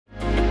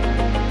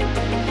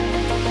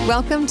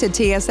Welcome to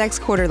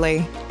TSX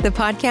Quarterly, the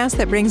podcast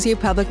that brings you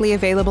publicly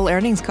available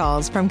earnings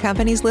calls from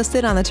companies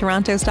listed on the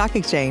Toronto Stock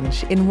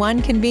Exchange in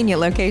one convenient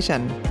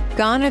location.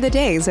 Gone are the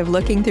days of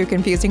looking through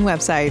confusing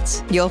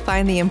websites. You'll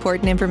find the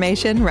important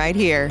information right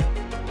here.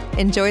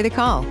 Enjoy the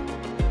call.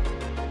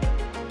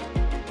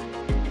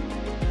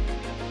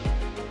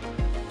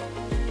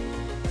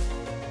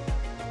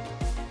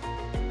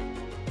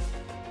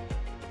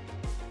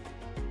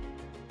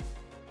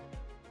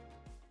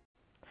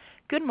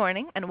 Good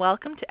morning and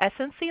welcome to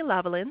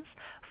SNC-Lavalin's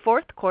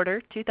fourth quarter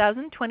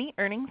 2020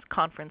 earnings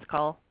conference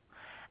call.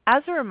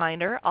 As a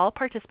reminder, all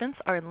participants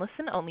are in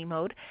listen-only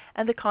mode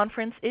and the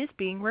conference is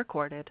being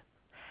recorded.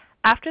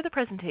 After the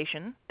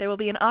presentation, there will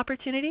be an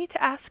opportunity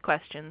to ask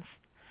questions.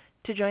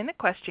 To join the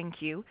question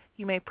queue,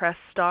 you may press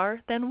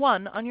star then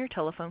 1 on your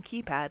telephone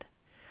keypad.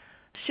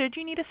 Should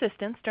you need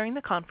assistance during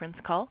the conference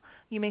call,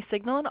 you may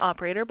signal an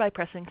operator by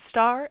pressing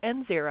star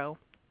and 0.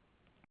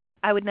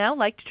 I would now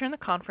like to turn the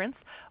conference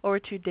over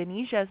to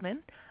Denis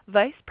Jasmin,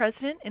 Vice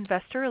President,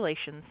 Investor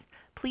Relations.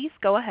 Please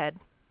go ahead.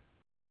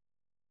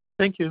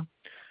 Thank you.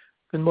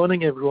 Good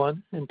morning,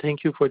 everyone, and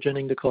thank you for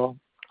joining the call.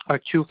 Our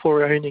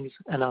Q4 earnings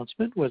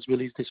announcement was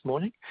released this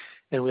morning,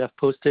 and we have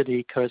posted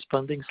a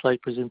corresponding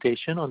slide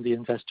presentation on the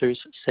investors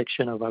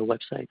section of our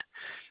website.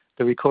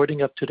 The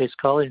recording of today's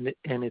call and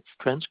its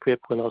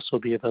transcript will also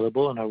be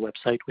available on our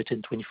website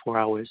within 24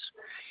 hours.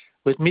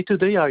 With me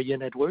today are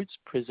Ian Edwards,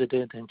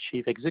 President and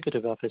Chief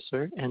Executive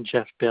Officer, and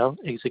Jeff Bell,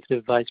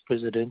 Executive Vice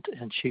President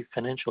and Chief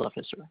Financial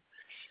Officer.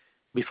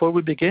 Before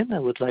we begin, I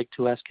would like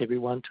to ask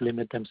everyone to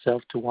limit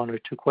themselves to 1 or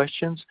 2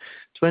 questions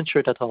to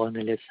ensure that all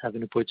analysts have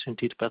an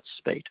opportunity to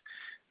participate.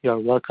 You are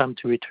welcome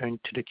to return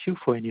to the queue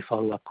for any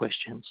follow-up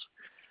questions.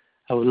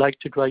 I would like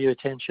to draw your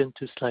attention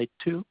to slide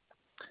 2.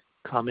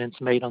 Comments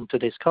made on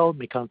today's call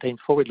may contain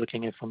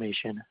forward-looking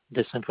information.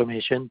 This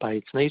information, by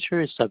its nature,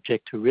 is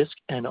subject to risk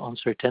and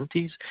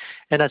uncertainties,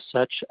 and as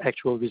such,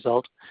 actual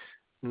results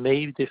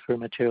may differ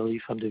materially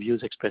from the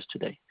views expressed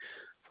today.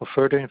 For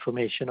further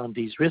information on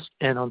these risks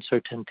and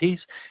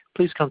uncertainties,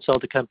 please consult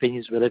the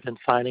company's relevant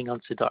filing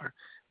on SEDAR.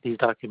 These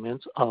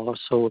documents are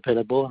also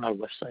available on our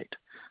website.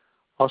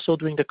 Also,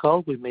 during the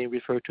call, we may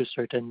refer to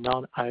certain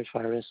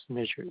non-IFRS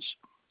measures.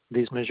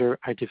 These measures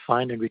are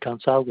defined and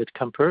reconciled with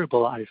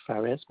comparable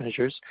IFRS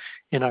measures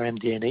in our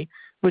MD&A,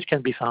 which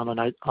can be found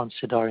on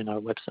SEDAR in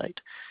our website.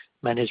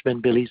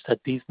 Management believes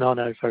that these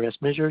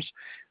non-IFRS measures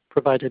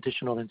provide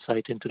additional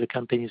insight into the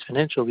company's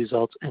financial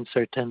results, and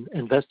certain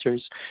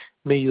investors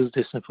may use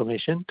this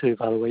information to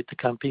evaluate the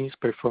company's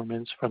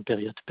performance from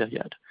period to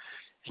period.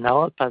 And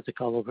now I'll pass the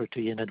call over to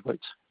Ian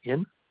Edwards.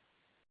 Ian?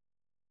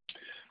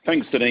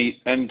 Thanks, Denis,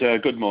 and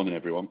good morning,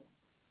 everyone.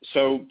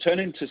 So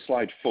turning to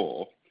slide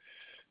 4,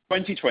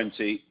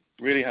 2020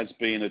 really has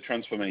been a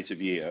transformative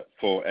year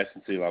for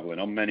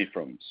SNC-Lavalin on many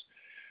fronts.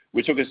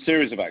 We took a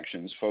series of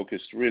actions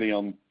focused really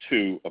on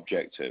 2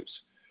 objectives.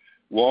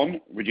 1,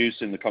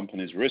 reducing the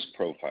company's risk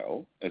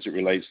profile as it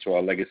relates to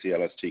our legacy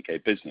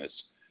LSTK business.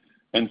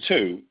 And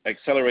 2,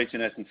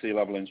 accelerating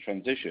SNC-Lavalin's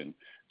transition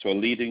to a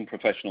leading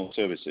professional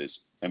services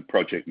and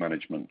project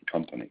management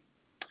company.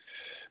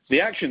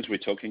 The actions we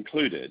took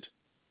included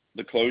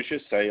the closure,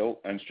 sale,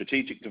 and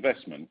strategic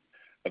divestment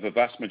of a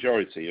vast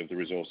majority of the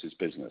resources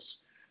business,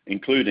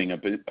 including a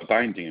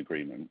binding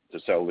agreement to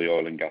sell the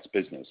oil and gas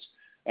business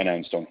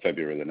announced on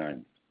February the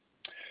 9th.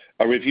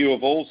 A review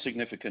of all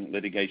significant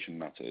litigation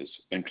matters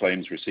and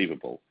claims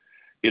receivable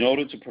in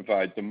order to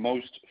provide the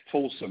most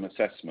fulsome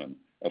assessment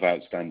of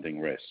outstanding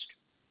risk.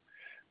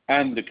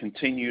 And the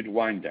continued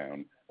wind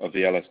down of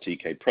the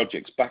LSTK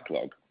projects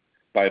backlog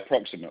by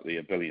approximately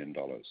 $1 billion.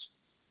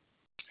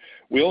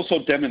 We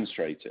also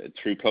demonstrated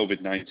through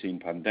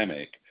COVID-19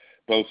 pandemic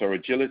both our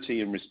agility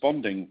in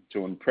responding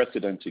to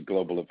unprecedented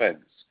global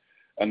events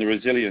and the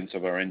resilience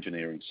of our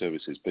engineering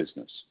services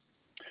business.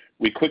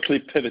 We quickly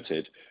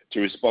pivoted to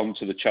respond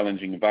to the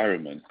challenging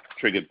environment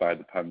triggered by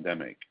the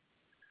pandemic,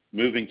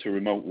 moving to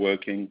remote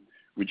working,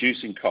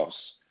 reducing costs,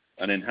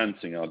 and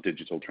enhancing our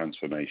digital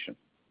transformation.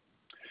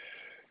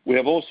 We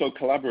have also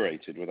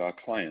collaborated with our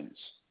clients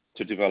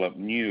to develop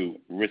new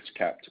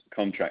risk-capped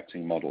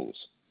contracting models.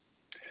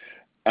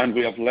 And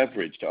we have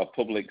leveraged our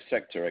public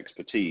sector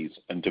expertise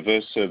and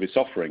diverse service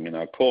offering in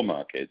our core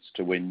markets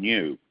to win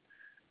new,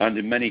 and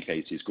in many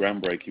cases,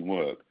 groundbreaking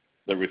work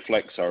that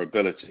reflects our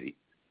ability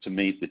to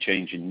meet the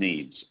changing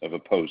needs of a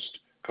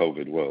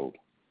post-COVID world.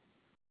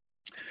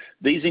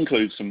 These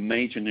include some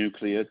major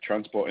nuclear,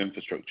 transport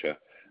infrastructure,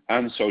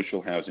 and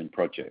social housing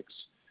projects.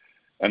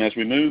 And as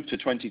we move to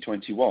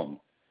 2021,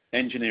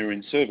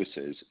 engineering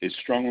services is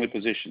strongly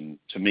positioned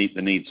to meet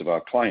the needs of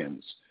our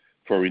clients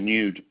for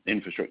renewed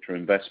infrastructure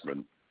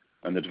investment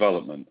and the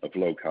development of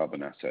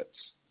low-carbon assets.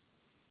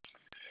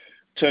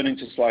 Turning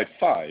to slide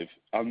 5,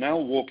 I'll now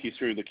walk you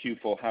through the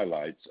Q4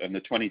 highlights and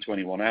the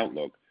 2021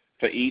 outlook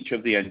for each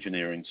of the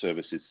engineering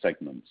services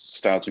segments,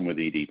 starting with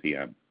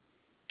EDPM.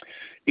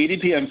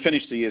 EDPM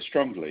finished the year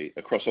strongly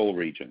across all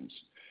regions,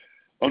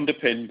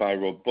 underpinned by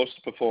robust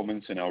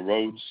performance in our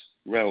roads,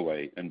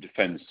 railway, and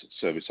defense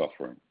service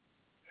offering.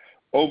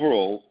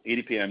 Overall,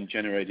 EDPM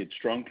generated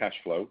strong cash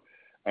flow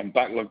and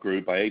backlog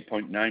grew by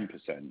 8.9%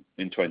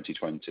 in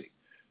 2020,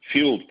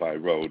 fueled by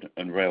road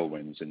and rail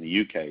wins in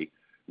the UK,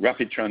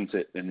 rapid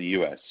transit in the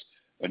US,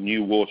 and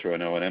new water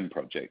and O&M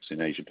projects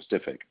in Asia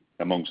Pacific,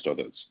 amongst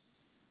others.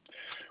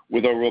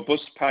 With a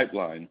robust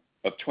pipeline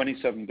of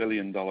 $27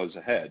 billion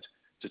ahead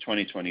to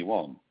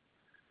 2021,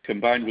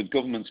 combined with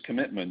government's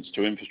commitments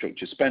to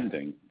infrastructure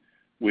spending,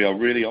 we are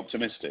really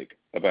optimistic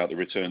about the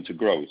return to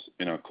growth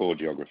in our core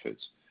geographies,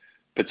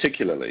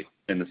 particularly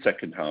in the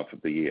second half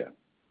of the year.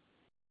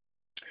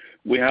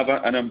 We have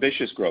an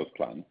ambitious growth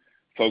plan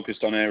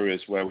focused on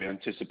areas where we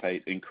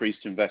anticipate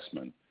increased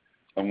investment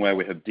and where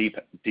we have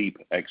deep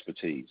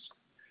expertise,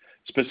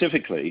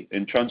 specifically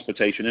in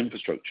transportation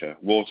infrastructure,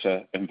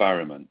 water,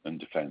 environment, and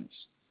defense.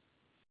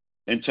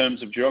 In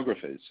terms of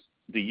geographies,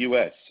 the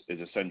US is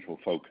a central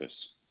focus.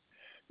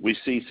 We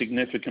see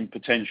significant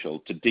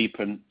potential to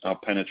deepen our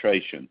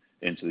penetration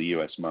into the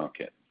US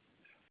market,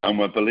 and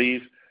we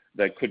believe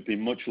there could be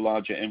much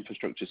larger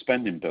infrastructure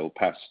spending bill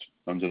passed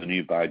under the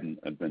new Biden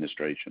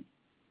administration.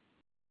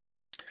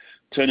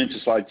 Turning to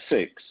slide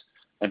 6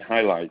 and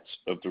highlights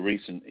of the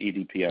recent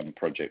EDPM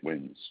project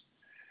wins.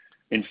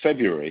 In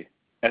February,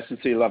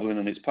 SNC-Lavalin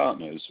and its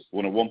partners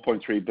won a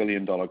 $1.3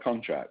 billion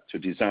contract to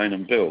design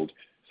and build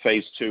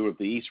Phase 2 of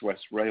the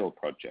East-West Rail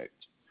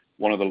project,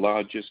 one of the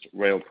largest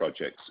rail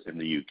projects in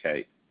the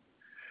UK.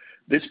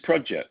 This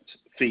project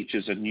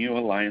features a new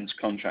alliance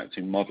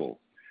contracting model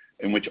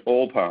in which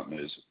all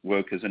partners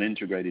work as an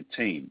integrated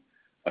team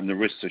and the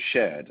risks are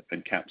shared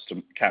and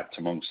capped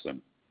amongst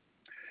them.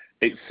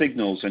 It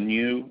signals a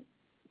new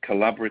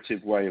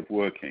collaborative way of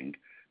working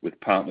with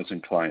partners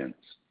and clients,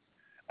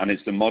 and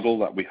it's the model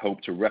that we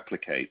hope to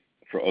replicate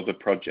for other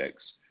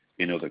projects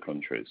in other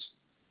countries.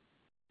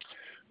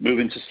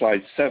 Moving to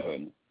slide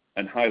 7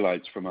 and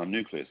highlights from our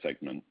nuclear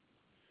segment.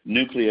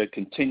 Nuclear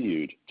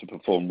continued to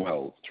perform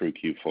well through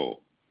Q4.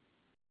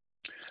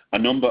 A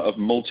number of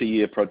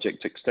multi-year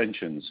project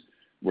extensions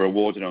were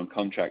awarded on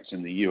contracts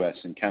in the US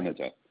and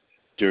Canada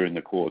during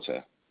the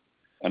quarter.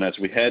 And as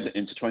we head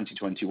into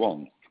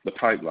 2021, the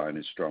pipeline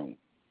is strong.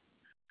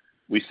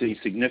 We see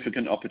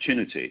significant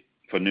opportunity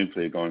for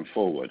nuclear going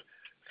forward,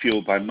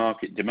 fueled by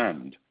market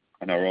demand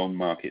and our own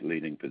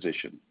market-leading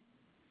position.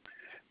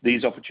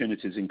 These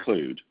opportunities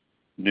include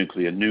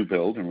nuclear new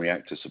build and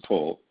reactor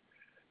support,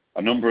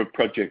 a number of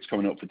projects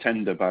coming up for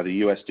tender by the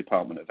US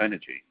Department of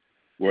Energy,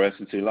 where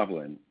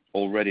SNC-Lavalin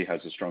already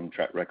has a strong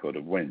track record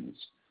of wins,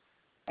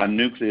 and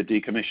nuclear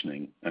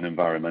decommissioning and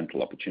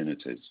environmental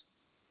opportunities.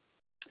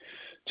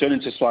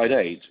 Turning to slide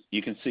 8,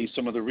 you can see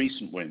some of the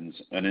recent wins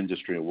and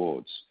industry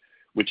awards,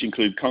 which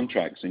include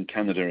contracts in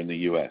Canada and the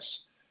US,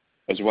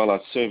 as well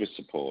as service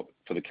support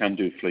for the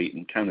CANDU fleet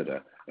in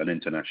Canada and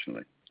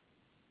internationally.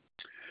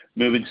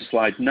 Moving to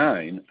slide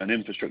 9 and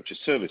infrastructure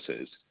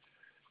services,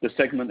 the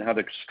segment had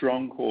a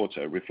strong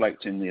quarter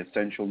reflecting the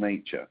essential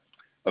nature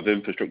of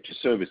infrastructure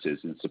services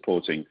in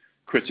supporting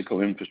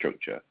critical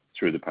infrastructure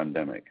through the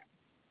pandemic.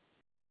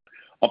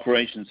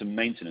 Operations and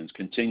maintenance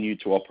continued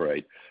to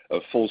operate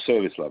at full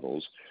service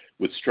levels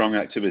with strong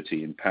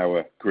activity in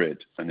power,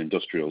 grid, and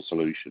industrial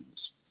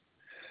solutions.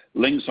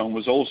 Linxon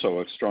was also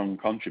a strong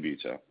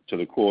contributor to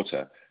the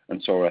quarter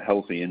and saw a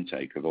healthy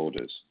intake of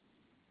orders.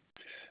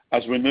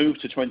 As we move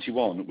to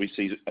 21, we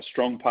see a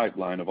strong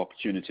pipeline of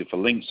opportunity for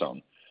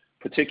Linxon,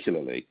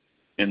 particularly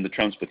in the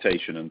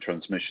transportation and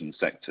transmission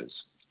sectors.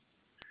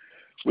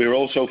 We are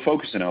also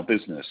focusing our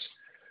business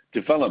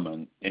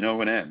development in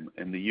O&M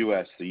in the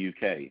US, the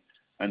UK,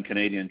 and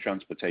Canadian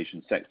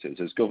transportation sectors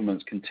as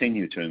governments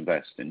continue to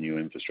invest in new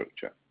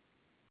infrastructure.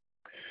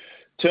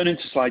 Turning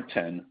to slide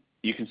 10,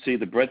 you can see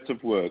the breadth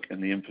of work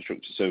in the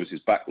infrastructure services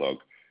backlog,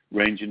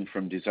 ranging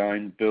from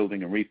design,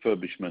 building, and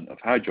refurbishment of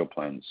hydro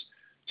plants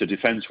to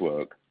defence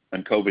work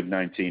and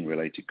COVID-19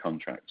 related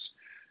contracts,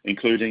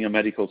 including a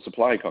medical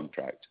supply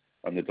contract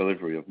and the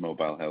delivery of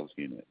mobile health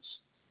units.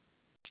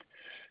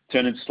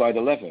 Turning to slide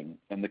 11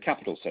 and the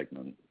capital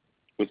segment,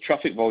 with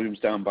traffic volumes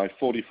down by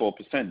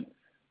 44%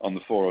 on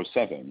the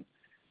 407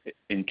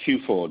 in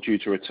Q4 due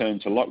to return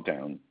to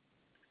lockdown,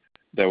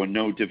 there were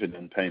no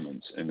dividend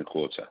payments in the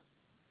quarter.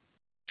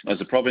 As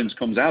the province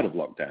comes out of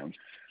lockdown,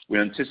 we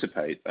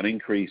anticipate an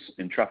increase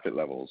in traffic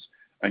levels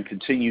and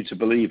continue to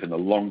believe in the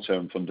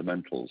long-term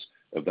fundamentals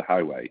of the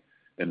highway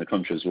in the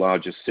country's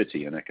largest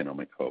city and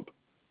economic hub.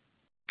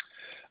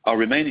 Our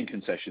remaining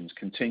concessions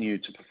continue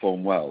to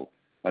perform well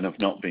and have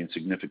not been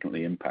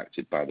significantly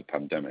impacted by the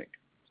pandemic.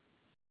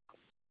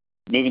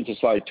 Moving to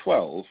slide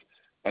 12,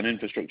 and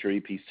infrastructure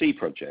EPC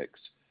projects.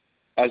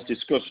 As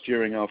discussed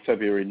during our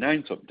February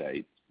 9th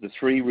update, the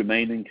 3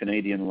 remaining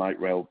Canadian light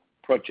rail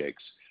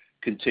projects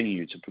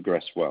continue to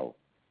progress well.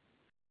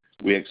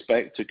 We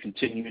expect to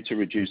continue to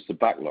reduce the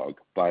backlog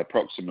by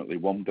approximately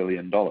 $1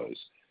 billion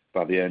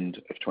by the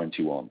end of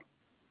 21.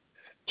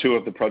 2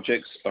 of the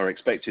projects are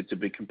expected to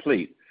be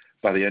complete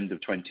by the end of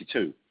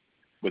 22,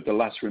 with the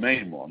last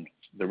remaining one,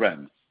 the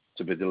REM,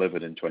 to be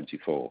delivered in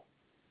 24.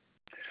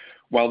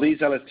 While these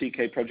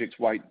LSTK projects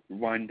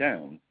wind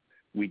down,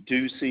 we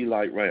do see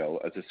light rail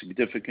as a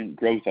significant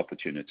growth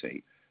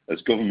opportunity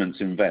as governments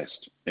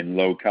invest in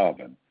low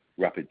carbon,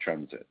 rapid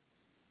transit.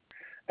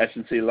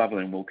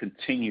 SNC-Lavalin will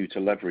continue to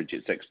leverage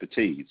its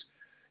expertise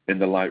in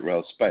the light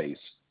rail space,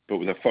 but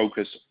with a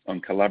focus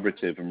on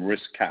collaborative and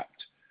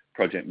risk-capped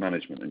project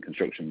management and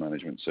construction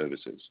management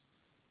services.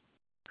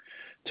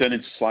 Turning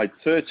to slide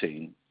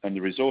 13 and the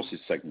resources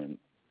segment,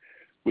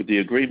 with the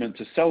agreement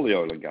to sell the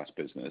oil and gas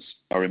business,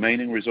 our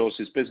remaining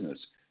resources business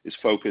is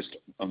focused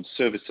on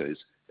services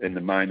in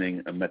the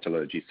mining and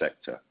metallurgy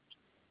sector.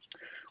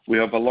 We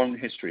have a long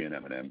history in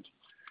M&M,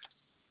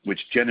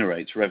 which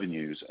generates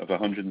revenues of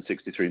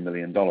 $163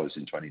 million in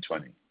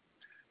 2020,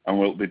 and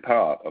will be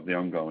part of the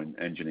ongoing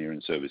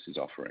engineering services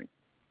offering.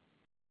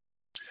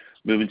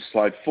 Moving to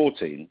slide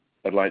 14,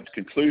 I'd like to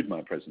conclude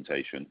my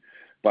presentation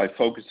by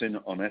focusing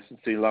on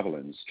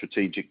SNC-Lavalin's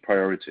strategic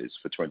priorities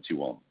for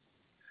 21.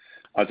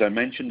 As I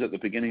mentioned at the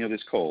beginning of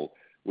this call,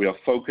 we are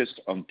focused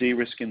on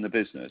de-risking the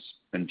business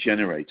and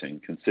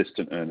generating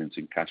consistent earnings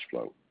and cash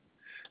flow.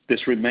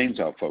 This remains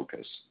our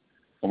focus,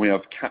 and we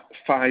have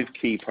 5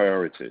 key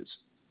priorities: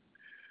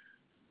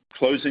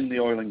 closing the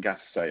oil and gas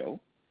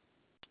sale,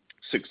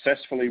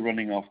 successfully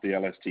running off the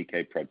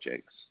LSTK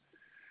projects,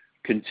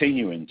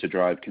 continuing to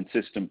drive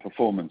consistent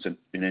performance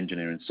in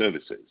engineering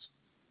services,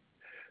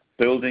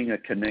 building a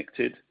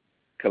connected,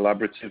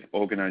 collaborative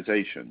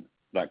organization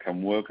that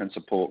can work and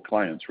support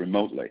clients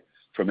remotely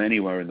from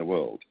anywhere in the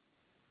world,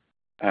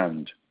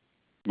 and,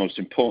 most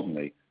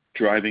importantly,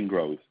 driving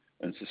growth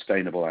and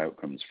sustainable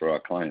outcomes for our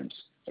clients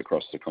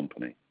across the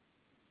company.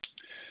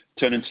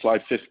 Turning to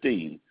slide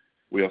 15,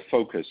 we are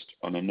focused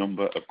on a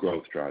number of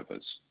growth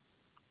drivers.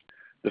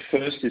 The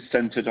first is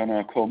centered on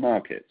our core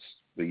markets,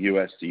 the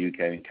US, the UK,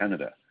 and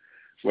Canada,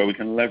 where we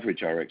can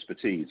leverage our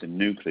expertise in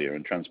nuclear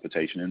and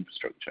transportation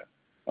infrastructure,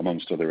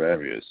 amongst other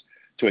areas,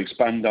 to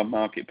expand our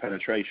market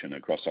penetration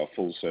across our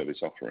full service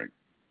offering.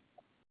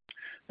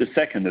 The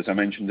second, as I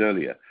mentioned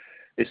earlier,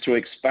 is to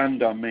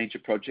expand our major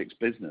projects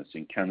business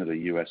in Canada,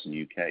 US, and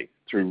UK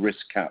through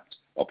risk-capped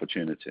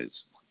opportunities.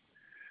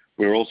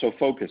 We're also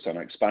focused on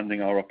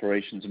expanding our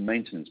operations and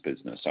maintenance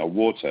business, our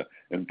water,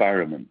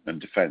 environment,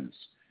 and defence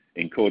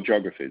in core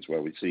geographies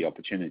where we see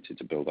opportunity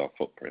to build our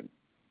footprint.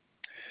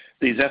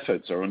 These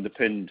efforts are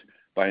underpinned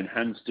by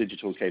enhanced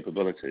digital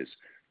capabilities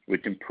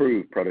which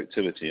improve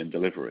productivity and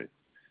delivery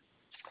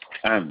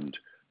and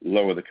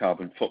lower the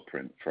carbon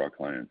footprint for our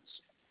clients.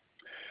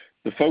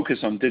 The focus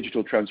on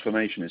digital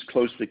transformation is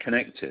closely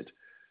connected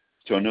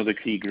to another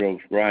key growth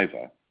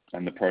driver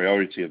and the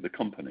priority of the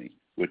company,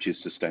 which is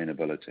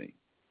sustainability.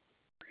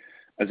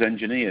 As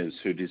engineers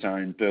who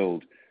design,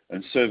 build,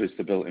 and service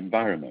the built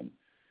environment,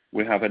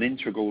 we have an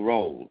integral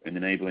role in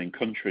enabling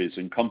countries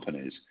and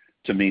companies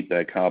to meet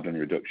their carbon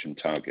reduction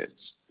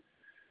targets.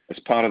 As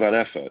part of that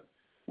effort,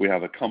 we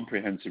have a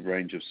comprehensive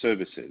range of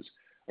services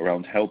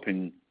around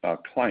helping our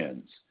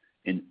clients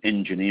in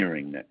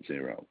engineering net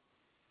zero.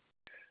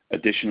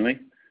 Additionally,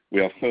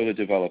 we are further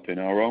developing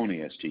our own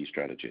ESG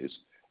strategies,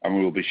 and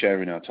we will be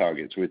sharing our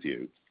targets with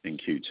you in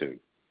Q2.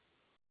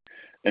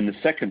 In the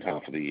second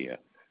half of the year,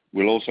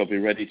 we'll also be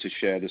ready to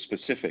share the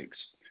specifics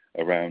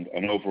around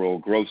an overall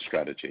growth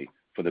strategy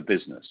for the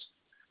business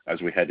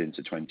as we head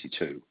into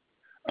 22,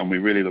 and we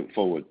really look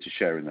forward to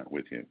sharing that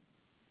with you.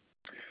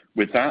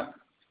 With that,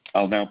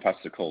 I'll now pass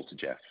the call to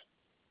Jeff.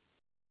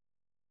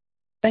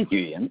 Thank you,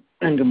 Ian,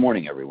 and good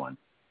morning, everyone.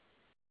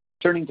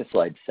 Turning to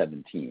slide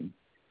 17,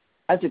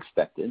 as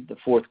expected, the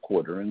fourth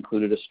quarter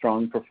included a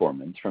strong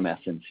performance from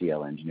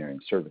SNCL Engineering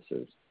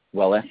Services,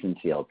 while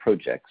SNCL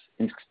Projects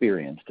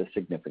experienced a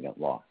significant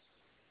loss.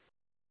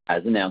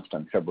 As announced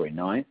on February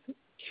 9th,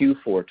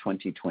 Q4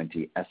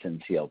 2020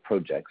 SNCL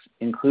Projects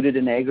included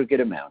an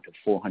aggregate amount of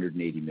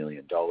 $480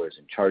 million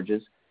in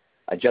charges,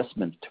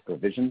 adjustments to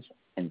provisions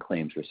and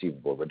claims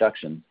receivable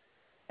reductions,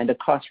 and a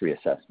cost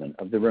reassessment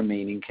of the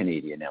remaining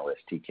Canadian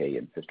LSTK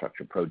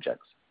infrastructure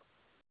projects.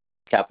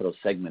 Capital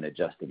segment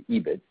adjusted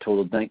EBIT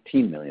totaled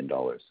 $19 million,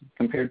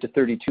 compared to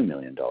 $32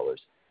 million,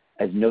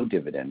 as no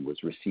dividend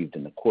was received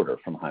in the quarter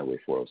from Highway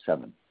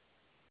 407.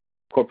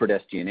 Corporate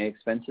SG&A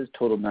expenses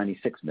totaled $96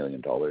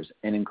 million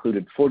and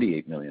included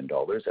 $48 million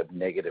of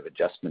negative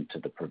adjustment to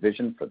the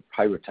provision for the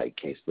Pyrrhotite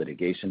case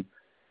litigation,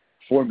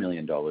 $4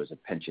 million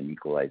of pension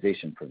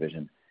equalization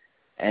provision,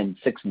 and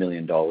 $6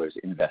 million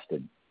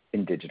invested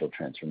in digital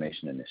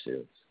transformation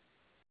initiatives.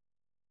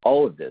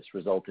 All of this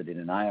resulted in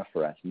an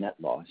IFRS net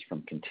loss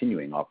from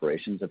continuing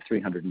operations of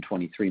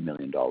 $323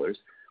 million,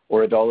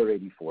 or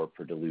 $1.84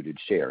 per diluted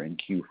share in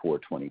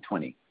Q4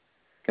 2020,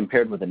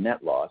 compared with a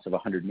net loss of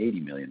 $180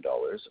 million,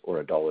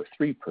 or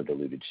 $1.03 per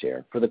diluted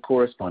share for the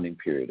corresponding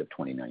period of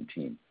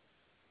 2019.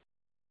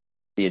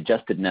 The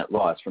adjusted net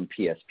loss from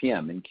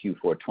PSPM in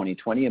Q4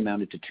 2020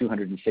 amounted to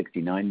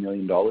 $269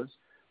 million, or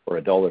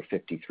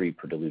 $1.53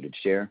 per diluted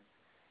share,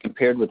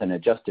 compared with an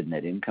adjusted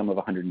net income of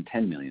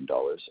 $110 million,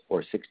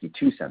 or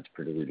 62 cents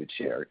per diluted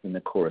share in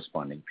the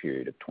corresponding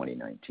period of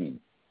 2019.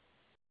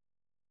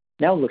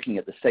 Now looking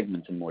at the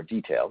segments in more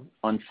detail,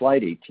 on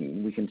slide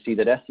 18, we can see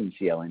that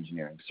SNCL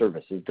Engineering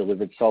Services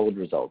delivered solid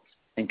results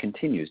and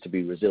continues to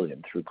be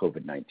resilient through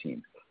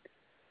COVID-19.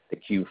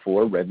 The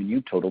Q4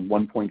 revenue totaled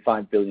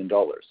 $1.5 billion,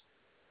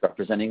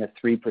 representing a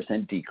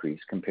 3% decrease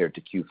compared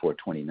to Q4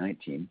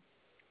 2019,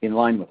 in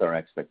line with our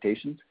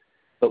expectations,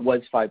 but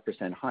was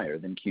 5% higher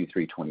than Q3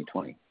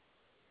 2020.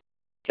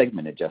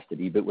 Segment adjusted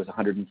EBIT was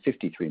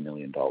 $153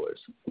 million,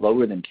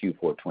 lower than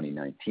Q4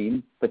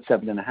 2019, but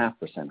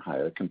 7.5%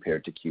 higher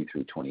compared to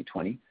Q3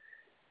 2020,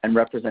 and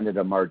represented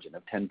a margin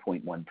of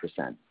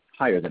 10.1%,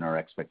 higher than our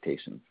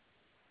expectations.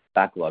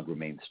 Backlog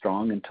remained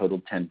strong and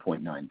totaled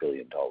 $10.9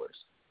 billion.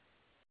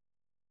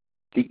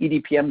 The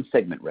EDPM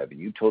segment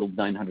revenue totaled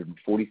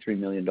 $943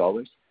 million,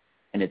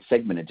 and its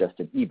segment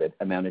adjusted EBIT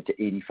amounted to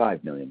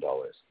 $85 million,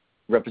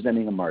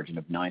 representing a margin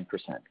of 9%,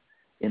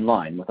 in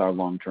line with our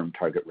long-term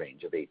target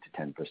range of 8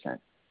 to 10%.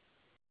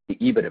 The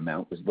EBIT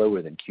amount was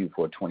lower than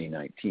Q4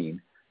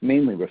 2019,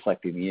 mainly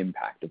reflecting the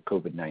impact of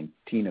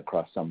COVID-19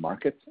 across some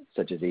markets,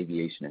 such as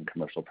aviation and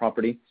commercial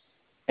property,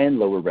 and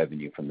lower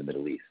revenue from the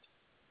Middle East.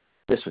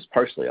 This was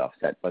partially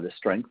offset by the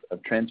strength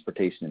of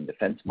transportation and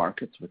defense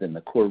markets within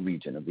the core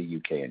region of the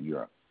UK and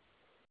Europe.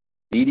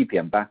 The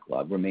EDPM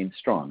backlog remained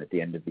strong at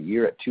the end of the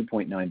year at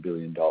 $2.9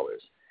 billion,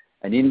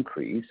 an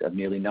increase of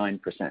nearly 9%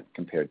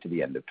 compared to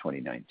the end of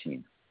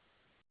 2019.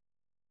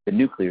 The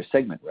nuclear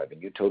segment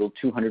revenue totaled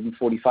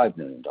 $245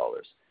 million,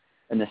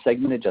 and the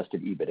segment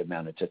adjusted EBIT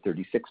amounted to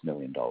 $36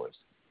 million,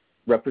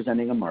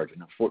 representing a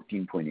margin of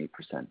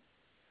 14.8%,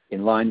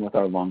 in line with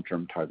our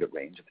long-term target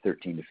range of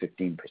 13 to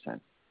 15%.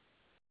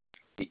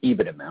 The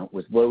EBIT amount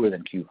was lower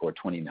than Q4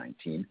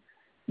 2019,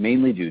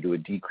 mainly due to a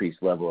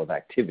decreased level of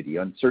activity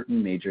on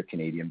certain major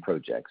Canadian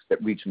projects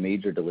that reached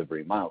major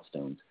delivery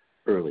milestones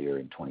earlier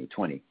in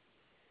 2020,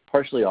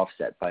 partially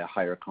offset by a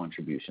higher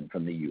contribution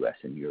from the US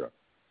and Europe.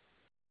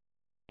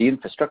 The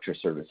infrastructure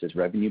services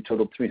revenue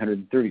totaled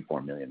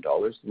 $334 million,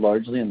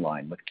 largely in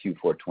line with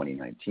Q4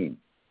 2019.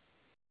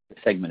 The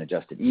segment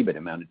adjusted EBIT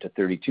amounted to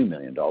 $32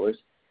 million,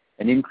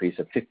 an increase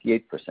of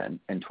 58%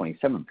 and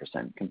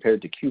 27%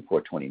 compared to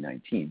Q4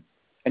 2019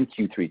 and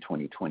Q3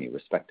 2020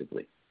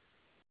 respectively.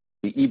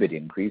 The EBIT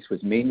increase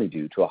was mainly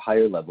due to a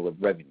higher level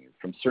of revenue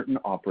from certain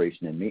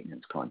operation and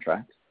maintenance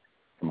contracts,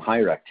 from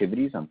higher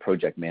activities on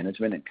project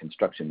management and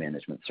construction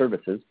management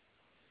services,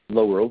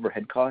 lower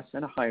overhead costs,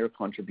 and a higher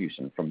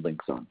contribution from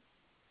Linxon.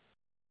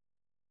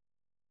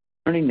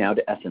 Turning now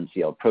to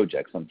SNCL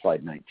Projects on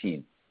slide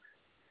 19.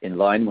 In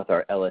line with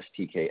our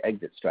LSTK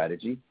exit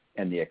strategy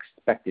and the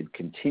expected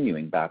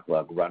continuing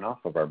backlog runoff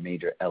of our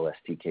major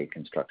LSTK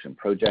construction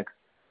projects,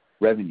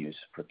 revenues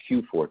for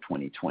Q4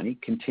 2020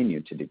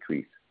 continued to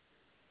decrease.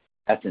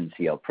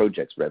 SNCL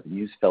Projects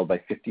revenues fell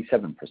by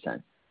 57%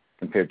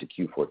 compared to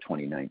Q4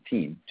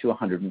 2019 to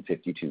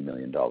 $152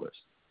 million.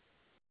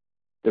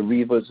 The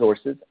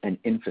resources and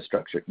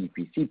infrastructure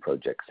EPC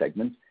project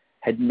segments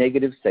had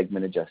negative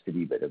segment adjusted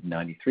EBIT of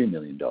 $93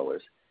 million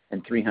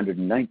and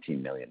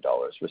 $319 million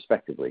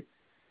respectively,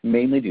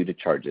 mainly due to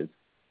charges,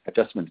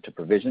 adjustments to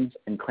provisions,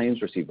 and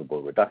claims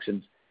receivable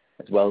reductions,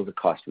 as well as a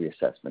cost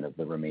reassessment of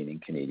the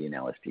remaining Canadian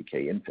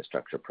LSTK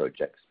infrastructure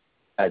projects,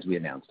 as we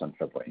announced on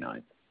February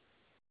 9th.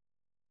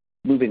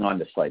 Moving on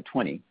to slide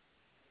 20,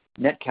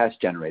 net cash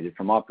generated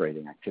from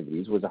operating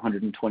activities was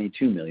 $122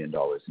 million in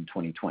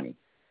 2020,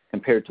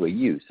 compared to a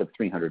use of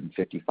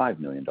 $355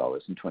 million in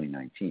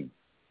 2019.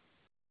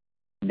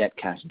 Net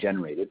cash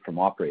generated from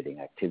operating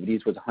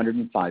activities was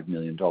 $105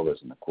 million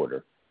in the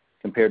quarter,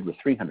 compared with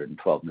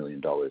 $312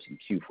 million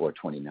in Q4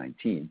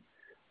 2019,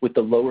 with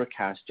the lower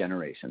cash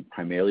generation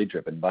primarily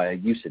driven by a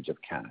usage of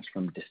cash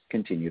from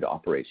discontinued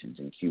operations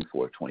in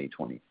Q4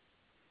 2020.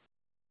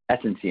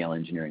 SNCL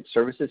Engineering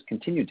Services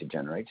continued to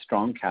generate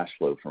strong cash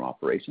flow from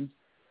operations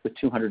with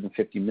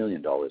 $250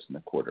 million in the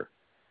quarter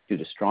due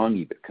to strong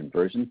EBIT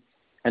conversion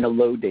and a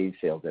low days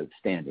sales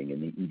outstanding in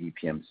the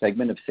EDPM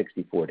segment of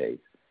 64 days,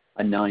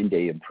 a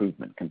 9-day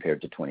improvement compared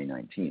to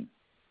 2019.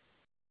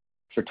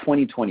 For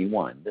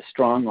 2021, the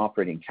strong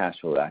operating cash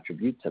flow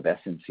attributes of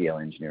SNCL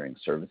Engineering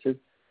Services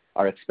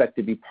are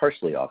expected to be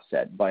partially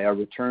offset by our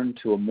return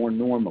to a more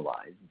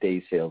normalized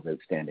day sales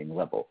outstanding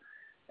level,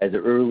 as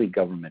early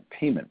government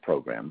payment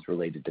programs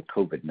related to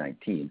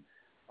COVID-19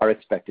 are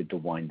expected to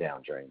wind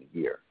down during the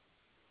year.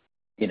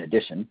 In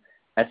addition,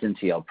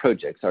 SNCL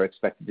Projects are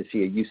expected to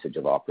see a usage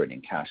of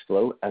operating cash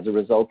flow as a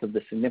result of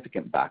the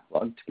significant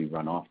backlog to be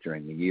run off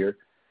during the year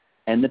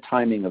and the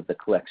timing of the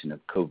collection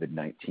of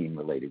COVID-19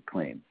 related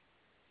claims.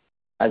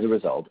 As a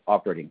result,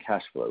 operating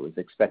cash flow is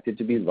expected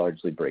to be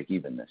largely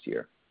break-even this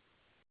year.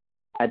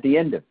 At the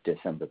end of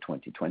December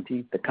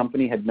 2020, the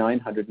company had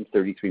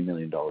 $933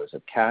 million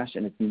of cash,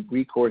 and its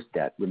recourse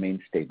debt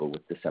remained stable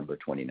with December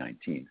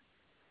 2019.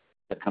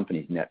 The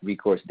company's net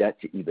recourse debt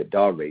to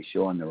EBITDA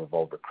ratio on the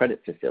revolver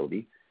credit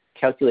facility,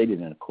 calculated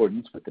in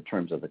accordance with the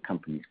terms of the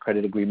company's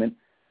credit agreement,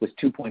 was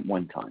 2.1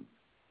 times,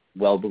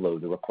 well below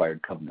the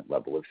required covenant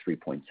level of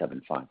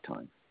 3.75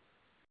 times.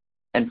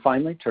 And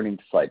finally, turning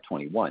to slide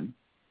 21,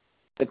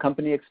 the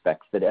company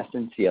expects that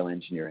SNCL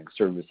Engineering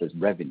Services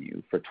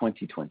revenue for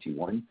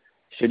 2021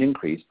 should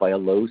increase by a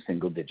low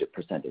single-digit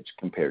percentage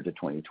compared to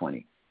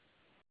 2020.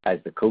 As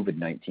the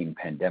COVID-19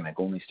 pandemic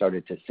only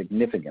started to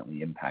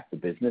significantly impact the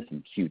business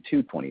in Q2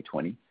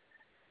 2020,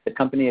 The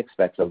company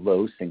expects a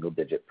low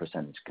single-digit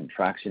percentage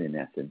contraction in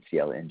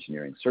SNCL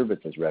Engineering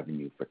Services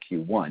revenue for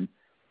Q1,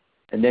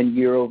 and then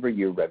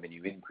year-over-year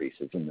revenue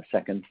increases in the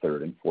second,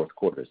 third, and fourth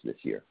quarters this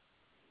year.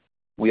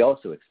 We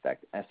also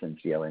expect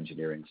SNCL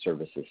Engineering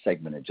Services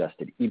segment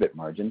adjusted EBIT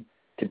margin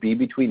to be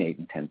between 8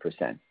 and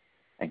 10%,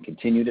 and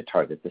continue to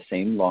target the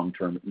same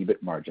long-term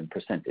EBIT margin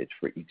percentage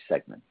for each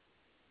segment.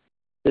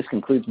 This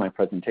concludes my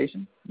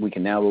presentation. We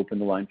can now open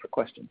the line for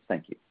questions.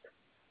 Thank you.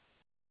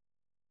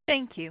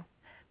 Thank you.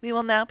 We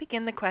will now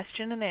begin the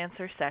question and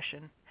answer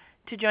session.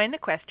 To join the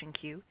question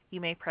queue, you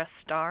may press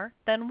star,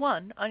 then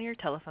 1 on your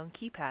telephone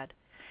keypad.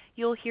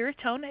 You will hear a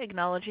tone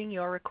acknowledging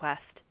your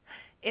request.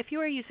 If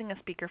you are using a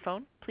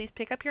speakerphone, please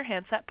pick up your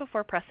handset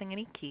before pressing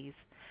any keys.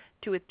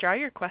 To withdraw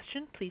your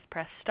question, please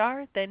press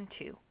star, then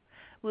 2.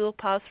 We will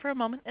pause for a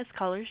moment as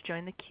callers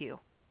join the queue.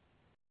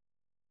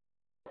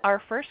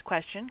 Our first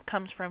question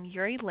comes from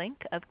Yuri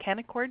Lynk of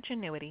Canaccord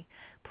Genuity.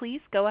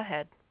 Please go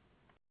ahead.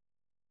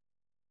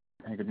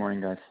 Hey, good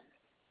morning, guys.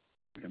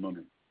 Good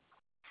morning.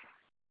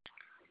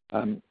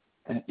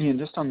 Ian,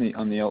 just on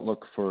the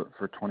outlook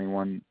for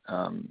 21,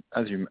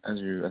 as you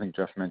I think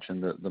Jeff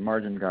mentioned, the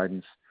margin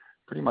guidance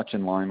pretty much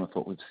in line with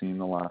what we've seen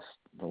the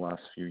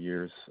last few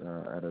years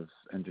out of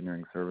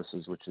engineering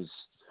services, which is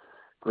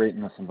great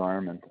in this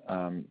environment.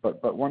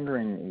 But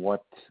wondering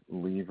what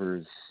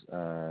levers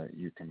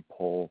you can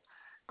pull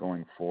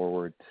going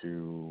forward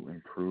to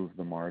improve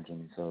the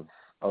margins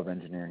of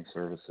engineering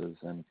services,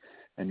 and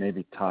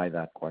maybe tie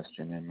that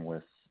question in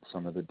with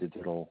some of the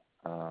digital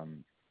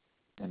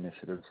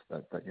initiatives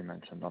that you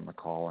mentioned on the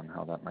call, and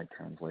how that might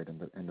translate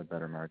into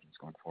better margins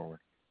going forward.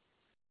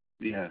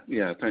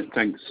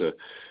 Thanks for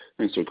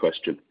the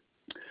question.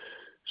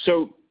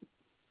 So,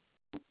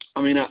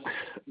 I mean, I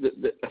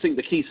think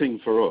the key thing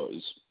for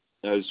us,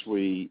 as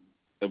we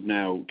have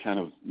now kind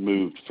of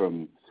moved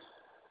from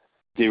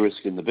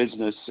de-risking the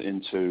business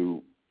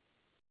into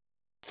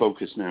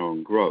focus now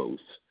on growth,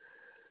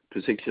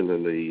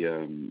 particularly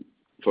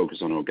focus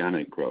on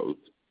organic growth,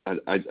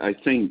 I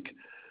think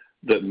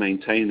that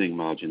maintaining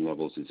margin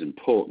levels is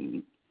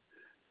important,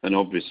 and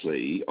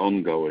obviously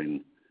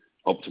ongoing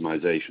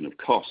optimization of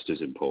cost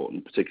is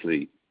important,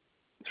 particularly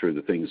through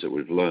the things that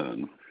we've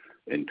learned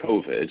in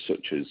COVID,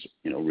 such as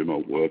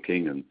remote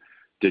working and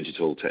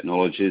digital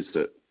technologies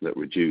that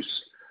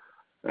reduce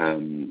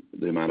the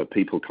amount of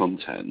people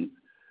content.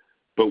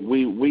 But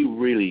we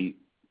really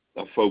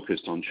are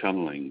focused on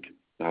channeling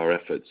our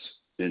efforts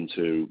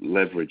into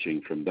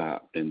leveraging from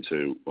that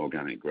into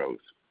organic growth.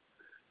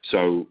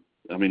 So,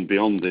 I mean,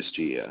 beyond this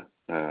year,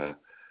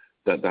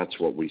 that's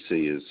what we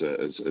see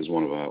as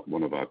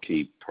one of our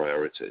key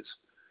priorities.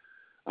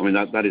 I mean,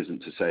 that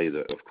isn't to say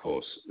that, of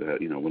course,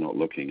 we're not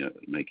looking at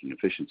making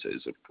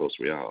efficiencies. Of course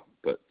we are,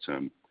 but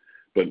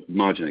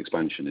margin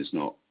expansion is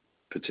not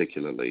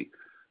particularly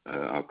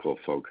our core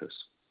focus.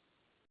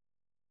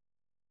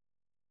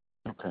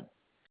 Okay.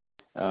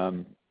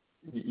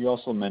 You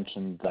also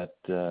mentioned that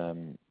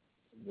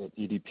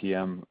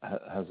EDPM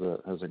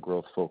has a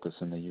growth focus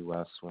in the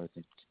U.S., where I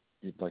think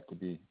you'd like to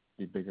be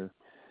bigger.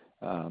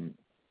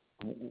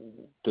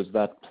 Does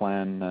that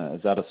plan,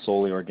 is that a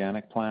solely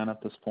organic plan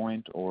at this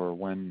point, or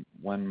when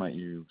might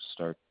you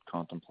start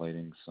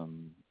contemplating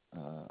some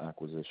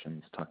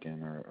acquisitions,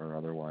 tuck-in or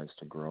otherwise,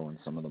 to grow in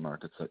some of the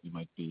markets that you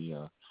might be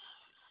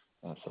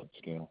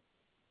subscale?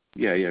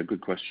 Yeah,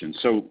 good question.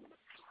 So,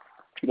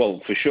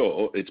 well, for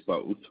sure, it's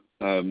both.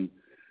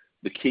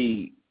 The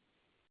key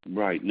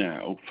right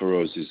now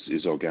for us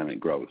is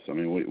organic growth. I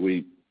mean,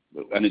 we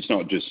and it's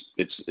not just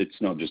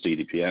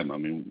EDPM. I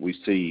mean, we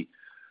see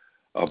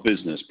our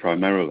business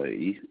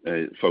primarily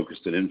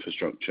focused in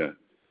infrastructure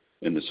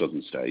in the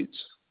southern states,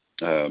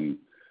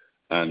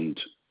 and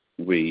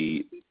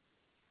we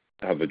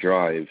have a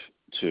drive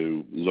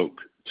to look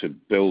to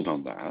build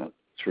on that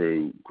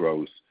through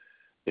growth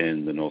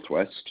in the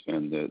Northwest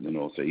and the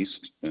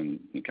Northeast and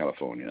in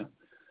California.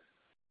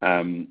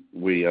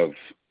 We have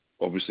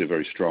obviously a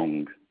very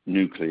strong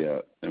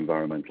nuclear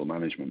environmental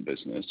management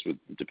business with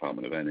the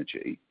Department of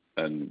Energy,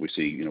 and we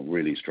see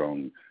really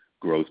strong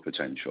growth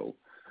potential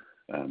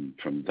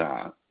from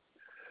that.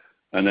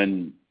 And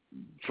then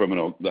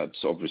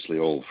that's obviously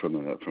all from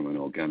an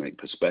organic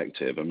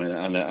perspective. I mean,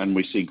 and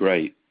we see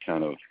great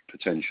kind of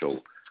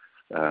potential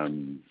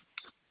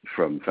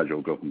from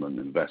federal government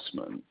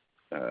investment,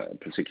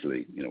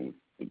 particularly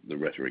the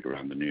rhetoric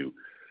around the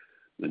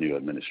new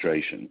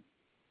administration.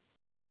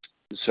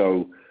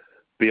 So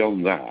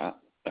beyond that,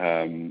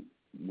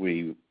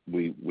 we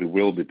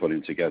will be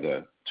putting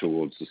together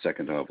towards the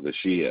second half of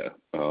this year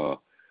our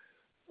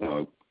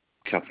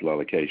capital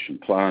allocation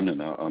plan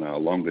and our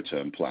longer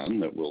term plan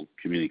that we'll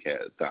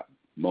communicate at that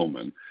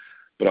moment.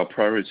 But our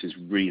priorities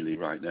really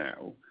right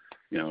now,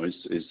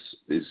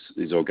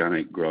 is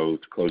organic growth,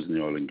 closing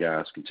the oil and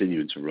gas,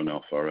 continuing to run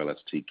off our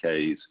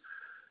LSTKs,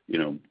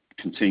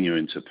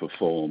 continuing to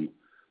perform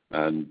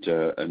and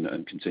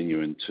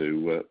continuing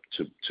to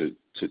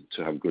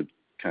have good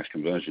cash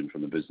conversion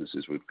from the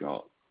businesses we've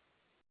got.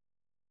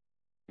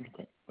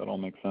 Okay, that all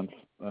makes sense.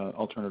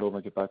 I'll turn it over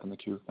and get back in the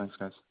queue. Thanks,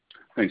 guys.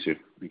 Thanks, you.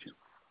 Thank you.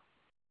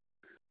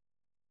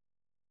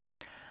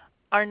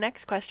 Our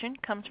next question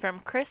comes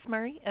from Chris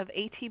Murray of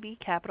ATB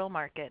Capital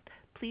Markets.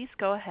 Please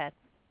go ahead.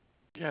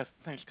 Yes,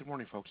 thanks. Good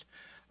morning, folks.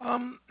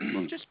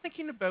 Just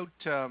thinking about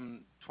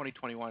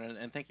 2021,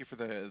 and thank you for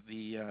the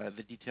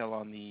detail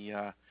on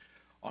the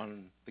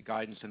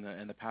guidance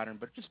and the pattern.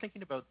 But just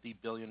thinking about the $1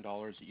 billion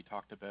that you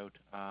talked about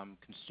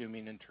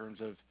consuming in terms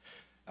of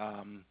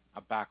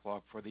a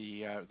backlog for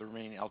the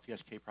remaining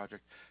LTSK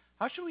project.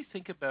 How should we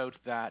think about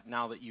that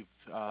now that you've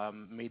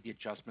made the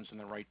adjustments and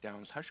the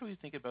write-downs? How should we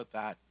think about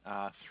that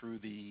through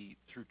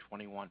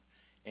 21,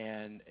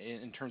 and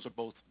in terms of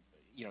both,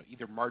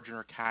 either margin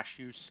or cash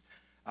use,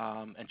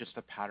 and just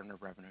the pattern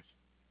of revenues?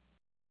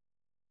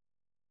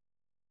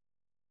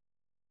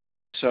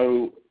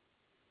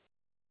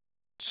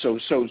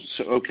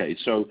 Okay.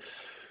 So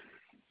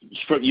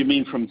you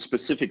mean from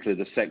specifically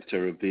the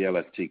sector of the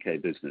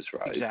LSTK business,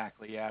 right?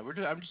 Exactly. Yeah.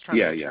 I'm just trying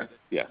to make sure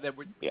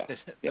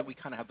that we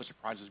kind of have the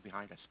surprises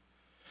behind us.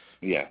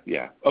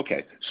 Yeah.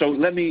 Okay. So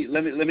let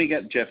me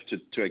get Jeff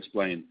to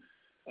explain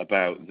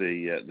about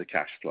the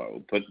cash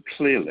flow. But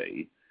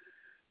clearly,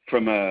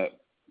 from a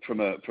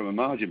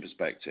margin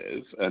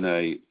perspective and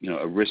a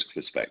risk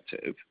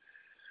perspective,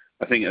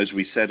 I think as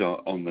we said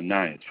on the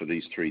night for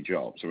these 3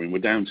 jobs, I mean, we're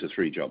down to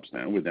 3 jobs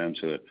now. We're down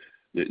to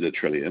the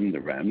Trillium, the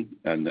REM,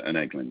 and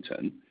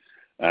Eglinton.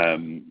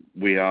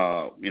 We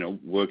are,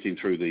 working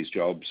through these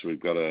jobs.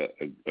 We've got a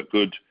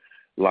good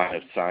line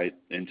of sight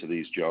into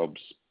these jobs.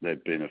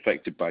 They've been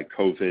affected by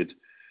COVID.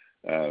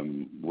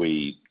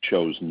 We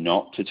chose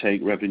not to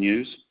take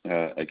revenues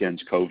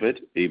against COVID,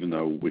 even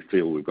though we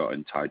feel we've got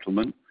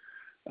entitlement.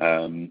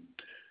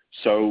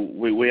 So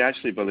we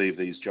actually believe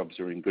these jobs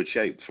are in good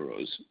shape for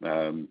us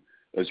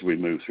as we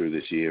move through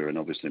this year and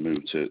obviously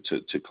move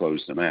to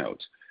close them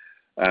out.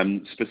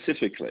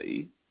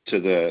 Specifically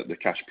to the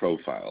cash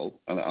profile,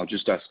 and I'll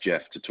just ask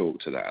Jeff to talk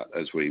to that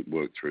as we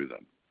work through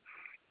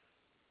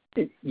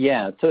them.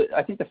 Yeah, so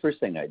I think the first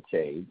thing I'd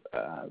say,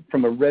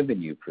 from a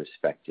revenue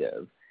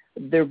perspective,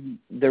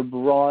 they're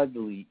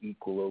broadly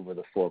equal over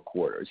the 4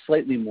 quarters,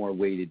 slightly more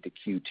weighted to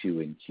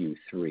Q2 and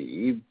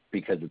Q3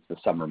 because it's the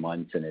summer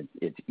months and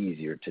it's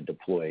easier to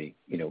deploy,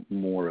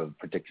 more of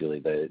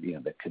particularly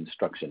the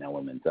construction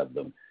elements of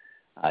them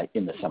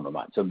in the summer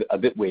months. So a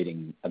bit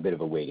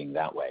of a weighting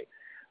that way.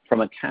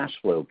 From a cash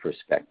flow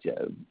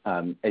perspective,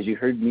 as you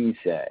heard me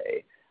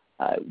say,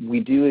 we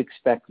do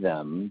expect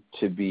them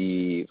to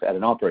be at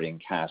an operating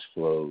cash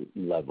flow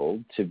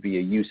level to be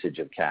a usage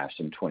of cash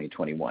in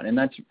 2021, and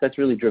that's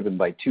really driven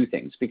by 2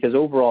 things. Because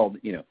overall,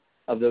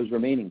 of those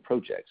remaining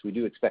projects, we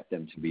do expect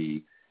them to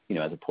be,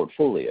 as a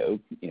portfolio,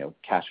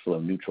 cash flow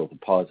neutral to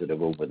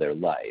positive over their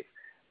life.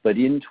 But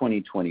in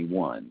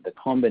 2021, the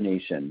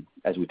combination,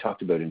 as we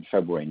talked about in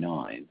February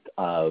 9th,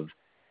 of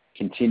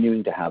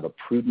continuing to have a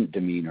prudent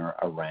demeanor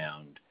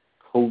around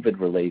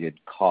COVID-related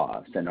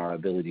costs and our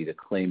ability to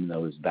claim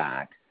those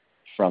back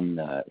from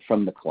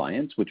the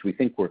clients, which we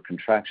think we're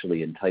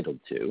contractually entitled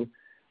to,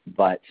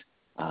 but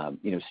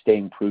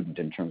staying prudent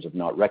in terms of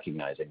not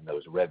recognizing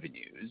those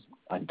revenues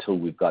until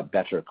we've got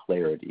better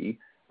clarity,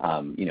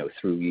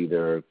 through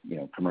either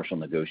commercial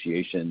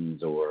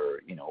negotiations or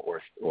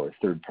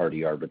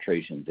third-party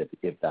arbitrations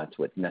if that's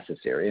what's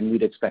necessary, and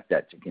we'd expect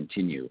that to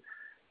continue,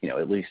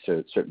 at least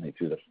certainly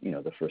through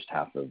the first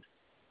half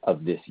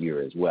of this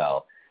year as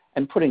well.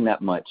 And putting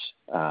that much,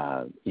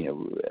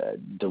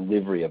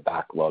 delivery of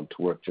backlog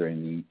to work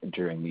during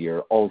the year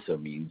also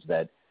means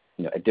that,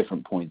 at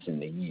different points in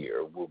the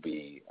year, will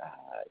be,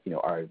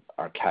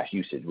 our cash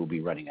usage will be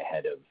running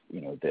ahead of,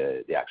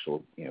 the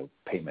actual,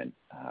 payment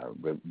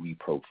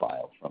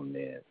reprofile from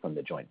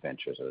the joint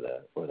ventures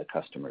or the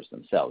customers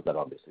themselves. That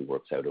obviously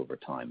works out over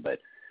time, but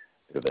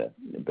a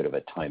bit of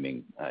a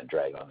timing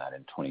drag on that in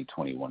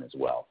 2021 as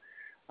well.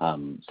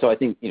 So I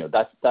think,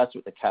 that's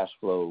what the cash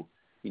flow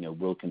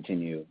will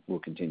continue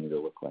to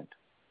look like.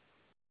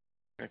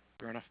 Okay,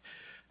 fair enough.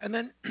 And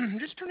then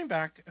just turning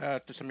back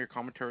to some of your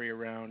commentary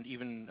around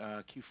even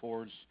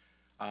Q4's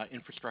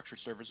infrastructure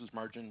services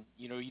margin.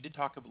 You did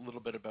talk a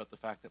little bit about the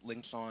fact that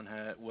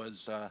Linxon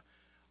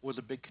was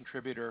a big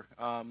contributor.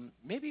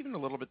 Maybe even a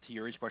little bit to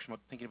Yuri's question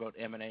about thinking about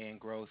M&A and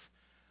growth.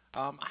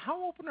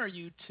 How open are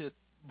you to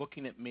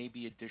looking at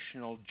maybe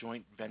additional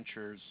joint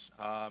ventures?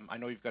 I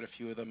know you've got a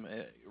few of them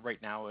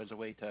right now as a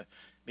way to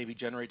maybe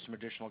generate some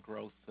additional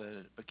growth,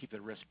 but keep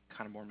the risk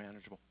kind of more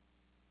manageable.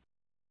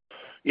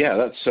 Yeah,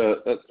 that's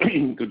a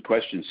good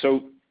question.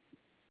 So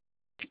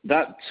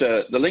that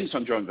the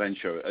Linxon joint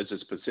venture as a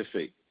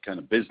specific kind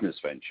of business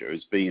venture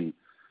has been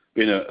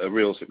a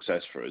real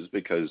success for us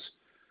because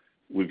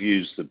we've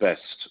used the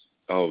best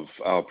of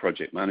our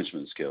project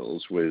management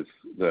skills with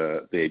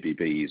the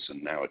ABBs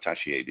and now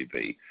Hitachi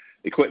ABB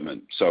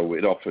equipment. So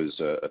it offers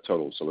a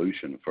total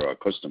solution for our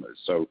customers.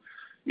 So,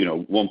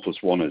 1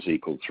 + 1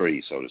 =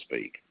 3, so to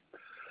speak.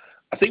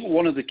 I think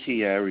one of the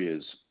key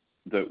areas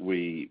that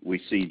we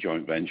see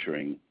joint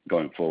venturing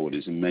going forward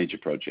is in major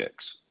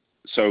projects.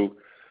 So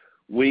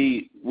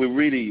we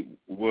really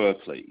were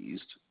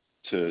pleased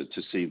to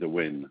see the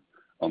win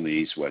on the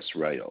East-West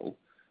Rail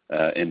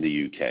in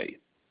the UK,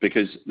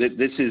 because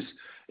this is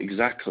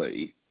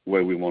exactly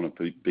where we want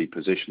to be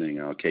positioning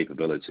our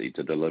capability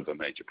to deliver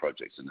major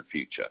projects in the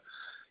future.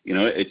 You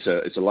know, it's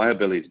a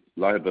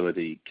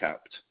liability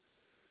capped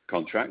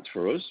contract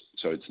for us,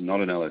 so it's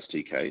not an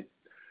LSTK.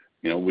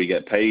 You know, we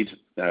get paid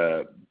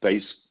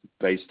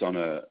based on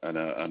an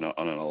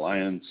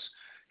alliance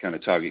kind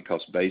of target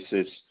cost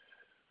basis.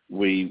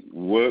 We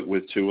work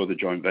with 2 other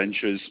joint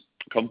ventures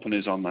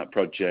companies on that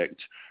project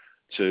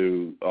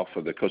to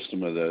offer the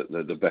customer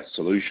the best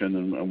solution,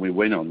 and we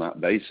win on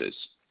that basis.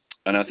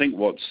 And I think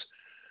what's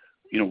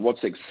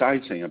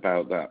exciting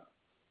about that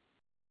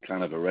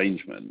kind of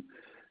arrangement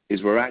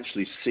is we're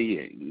actually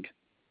seeing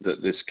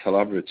that this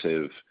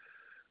collaborative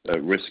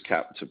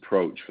risk-capped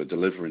approach for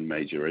delivering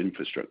major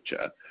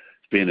infrastructure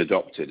is being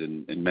adopted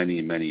in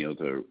many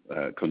other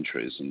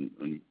countries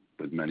and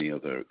with many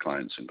other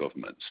clients and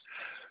governments,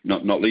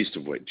 not least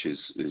of which is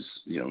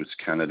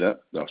Canada,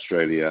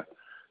 Australia,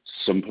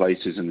 some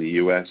places in the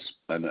US,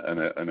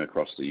 and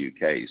across the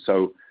UK.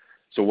 So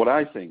what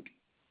I think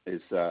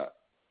is that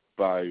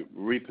by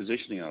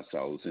repositioning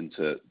ourselves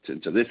into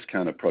this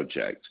kind of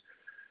project,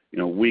 you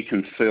know, we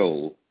can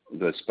fill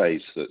the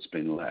space that's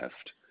been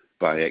left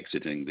by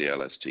exiting the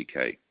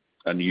LSTK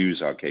and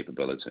use our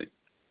capability.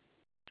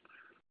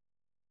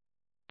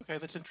 Okay,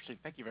 that's interesting.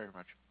 Thank you very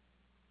much.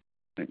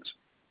 Thanks.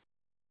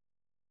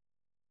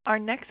 Our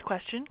next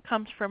question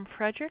comes from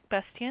Frederic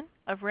Bastien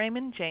of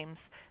Raymond James.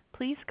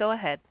 Please go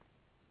ahead.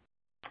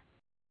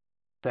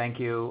 Thank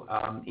you.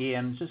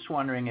 Ian, just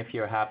wondering if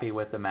you're happy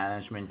with the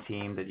management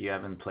team that you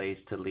have in place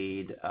to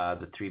lead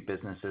the 3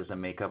 businesses that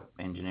make up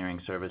engineering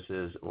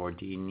services, or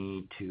do you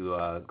need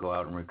to go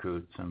out and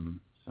recruit some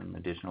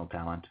additional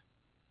talent?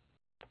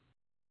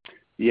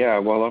 Yeah,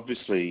 well,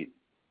 obviously,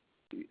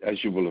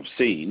 as you will have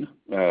seen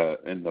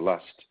in the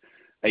last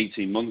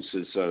 18 months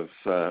as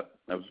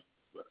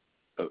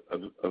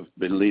I've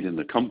been leading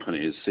the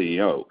company as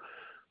CEO,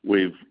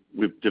 we've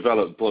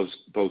developed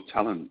both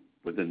talent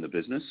within the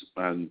business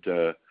and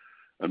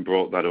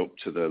brought that up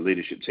to the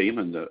leadership team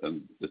and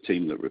the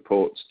team that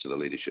reports to the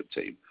leadership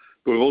team.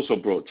 But we've also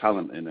brought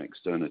talent in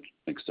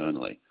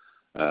externally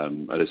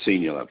at a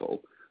senior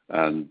level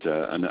and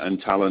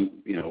talent,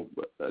 you know,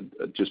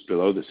 just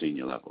below the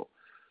senior level.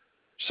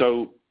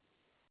 So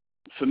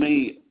for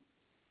me,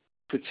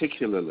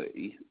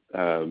 particularly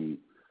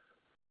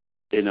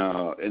in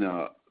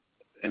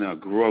our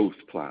growth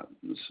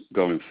plans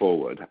going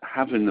forward,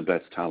 having the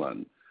best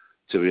talent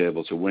to be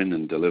able to win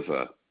and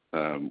deliver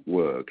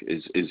work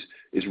is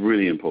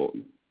really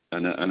important.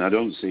 And I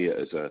don't see it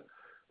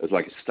as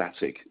like a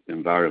static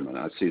environment.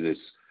 I see this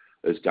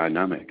as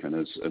dynamic, and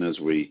as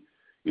we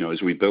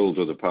build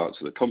other parts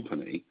of the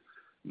company,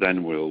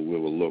 then we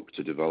will look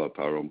to develop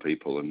our own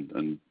people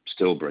and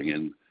still bring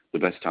in the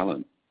best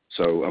talent.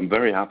 So I'm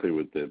very happy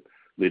with the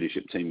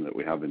leadership team that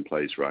we have in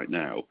place right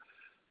now,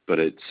 but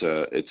it's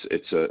a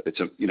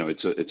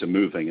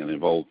moving and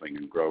evolving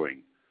and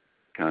growing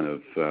kind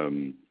of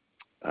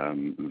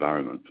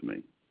environment for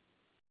me.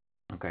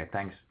 Okay,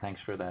 thanks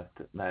for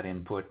that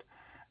input.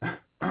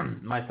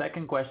 My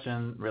second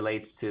question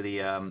relates to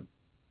the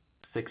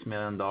 $6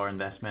 million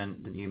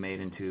investment that you made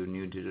into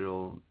new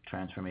digital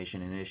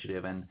transformation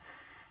initiative, and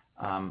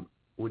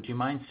would you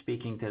mind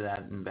speaking to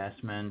that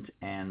investment,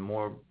 and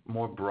more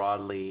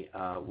broadly,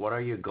 what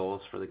are your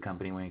goals for the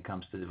company when it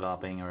comes to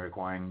developing or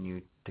acquiring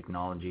new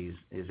technologies?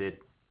 Is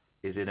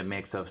it a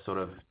mix of sort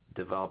of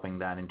developing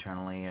that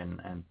internally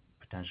and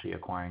potentially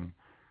acquiring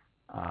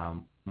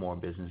more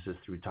businesses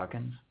through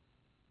tuck-ins?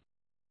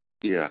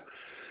 Yeah.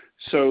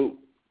 So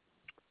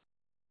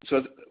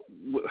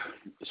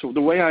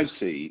the way I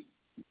see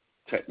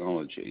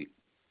technology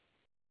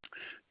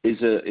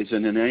is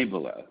an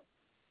enabler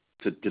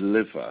to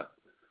deliver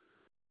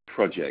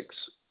projects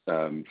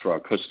for our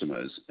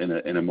customers in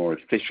a more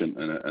efficient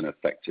and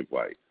effective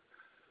way.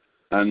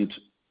 And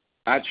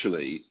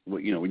actually,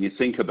 you know, when you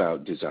think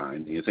about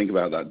design, you think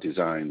about that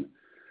design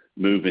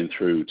moving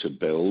through to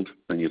build,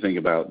 and you think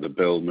about the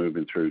build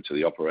moving through to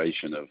the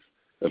operation of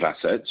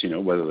assets, you know,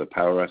 whether they're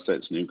power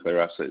assets, nuclear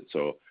assets,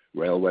 or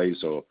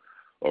railways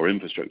or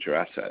infrastructure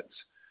assets.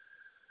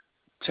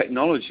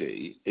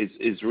 Technology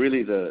is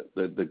really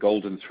the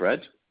golden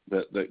thread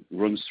that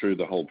runs through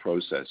the whole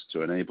process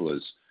to enable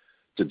us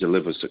to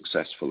deliver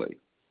successfully.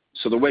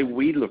 So the way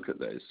we look at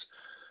this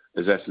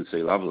as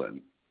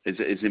SNC-Lavalin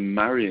is in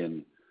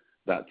marrying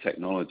that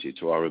technology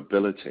to our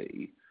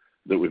ability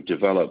that we've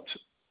developed,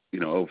 you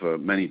know, over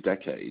many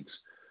decades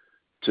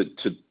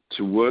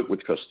to work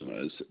with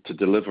customers to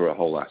deliver a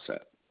whole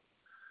asset.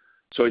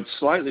 So it's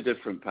slightly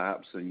different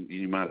perhaps than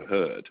you might have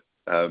heard,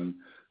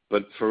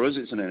 but for us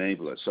it's an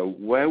enabler. So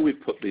where we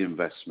put the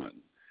investment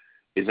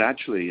is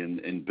actually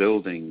in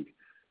building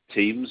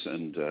teams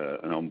and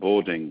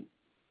onboarding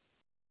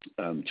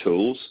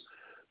tools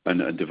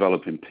and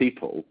developing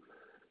people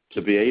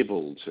to be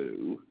able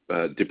to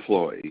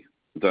deploy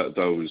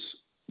those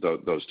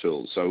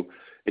tools. So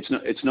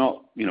it's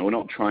not you know, we're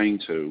not trying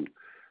to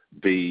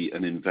be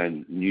and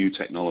invent new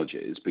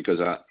technologies because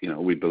you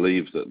know, we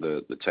believe that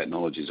the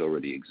technologies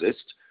already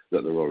exist,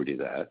 that they're already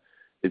there.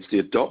 It's the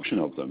adoption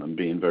of them and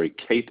being very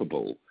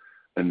capable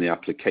and the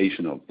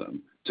application of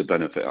them to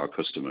benefit our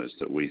customers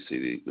that we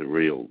see the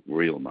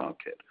real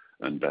market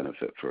and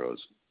benefit for us.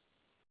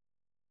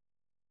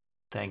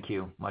 Thank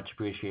you. Much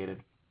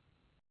appreciated.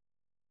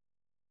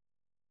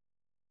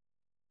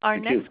 Our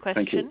Thank next you.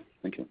 question.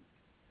 Thank you.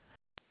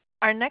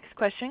 Our next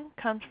question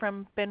comes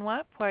from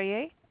Benoit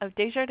Poirier of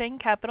Desjardins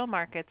Capital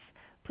Markets.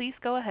 Please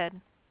go ahead.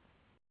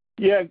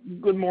 Yeah,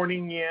 good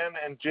morning, Ian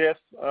and Jeff.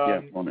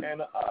 Morning.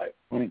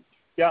 Morning.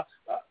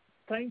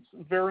 Thanks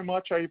very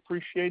much. I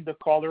appreciate the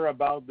color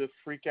about the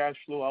free cash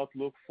flow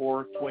outlook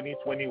for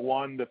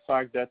 2021, the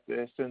fact that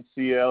the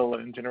SNCL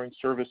Engineering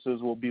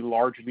Services will be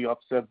largely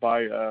offset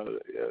by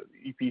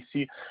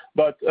EPC.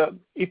 But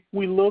if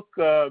we look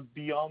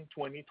beyond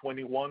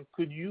 2021,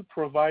 could you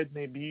provide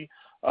maybe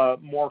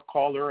more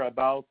color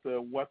about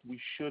what we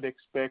should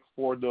expect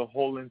for the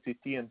whole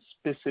entity and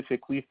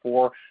specifically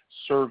for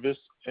service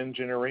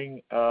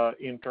engineering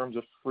in terms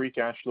of free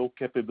cash flow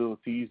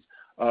capabilities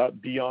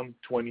beyond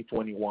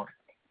 2021?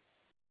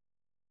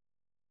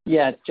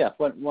 Yeah, Jeff.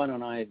 Why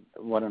don't I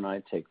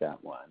take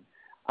that one?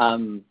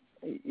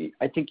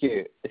 I think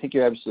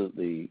you're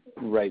absolutely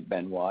right,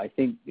 Benoit. I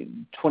think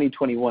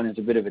 2021 is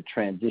a bit of a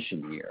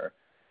transition year,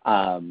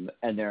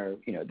 and there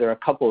are a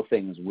couple of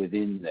things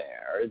within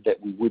there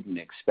that we wouldn't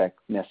expect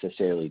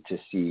necessarily to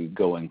see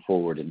going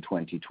forward in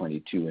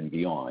 2022 and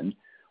beyond.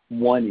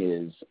 One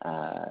is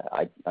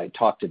I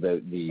talked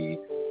about the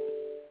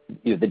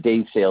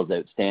day sales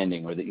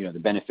outstanding, or the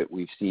benefit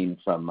we've seen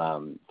from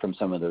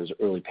some of those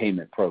early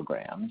payment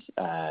programs,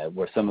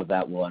 where some of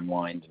that will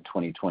unwind in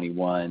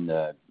 2021.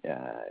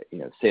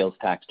 Sales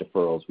tax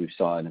deferrals we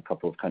saw in a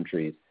couple of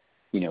countries,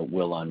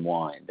 will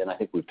unwind. And I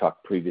think we've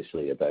talked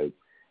previously about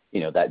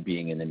that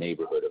being in the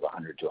neighborhood of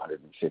 $100 to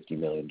 $150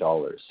 million.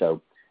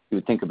 So you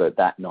would think about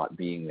that not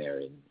being there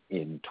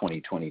in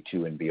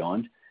 2022 and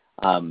beyond,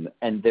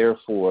 and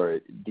therefore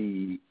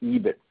the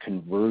EBIT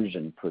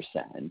conversion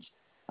percent,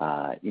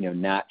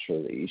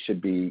 naturally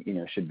should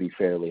be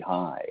fairly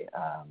high,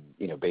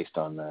 based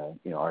on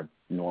our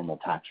normal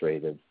tax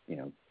rate of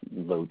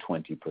low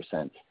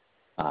 20%.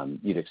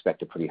 You'd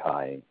expect a pretty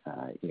high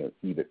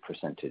EBIT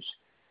percentage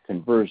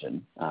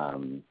conversion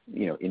in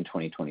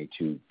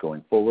 2022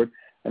 going forward.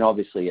 And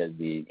obviously as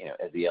the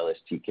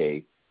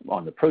LSTK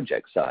on the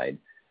project side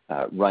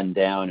run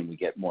down and we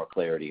get more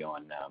clarity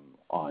on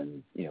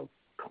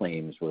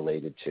claims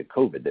related to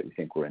COVID that we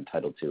think we're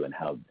entitled to, and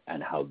how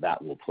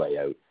that will play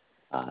out.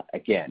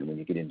 Again, when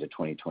you get into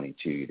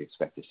 2022, you'd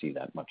expect to see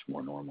that much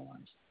more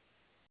normalized.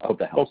 I hope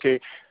that helps. Okay.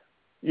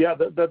 Yeah,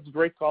 that's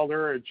great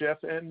color,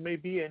 Jeff. And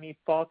maybe any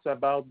thoughts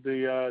about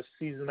the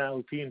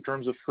seasonality in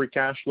terms of free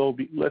cash flow,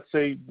 let's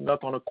say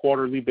not on a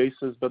quarterly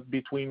basis, but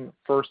between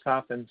first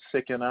half and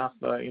second half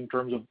in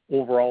terms of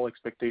overall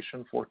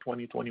expectation for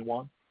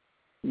 2021?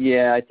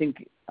 Yeah, I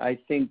think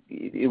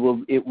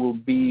it will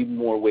be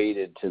more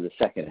weighted to the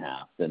second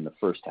half than the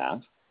first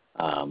half.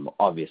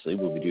 Obviously,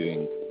 we'll be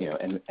doing,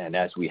 and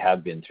as we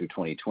have been through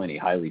 2020,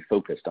 highly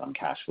focused on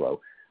cash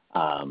flow.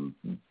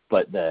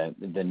 But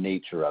the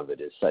nature of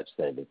it is such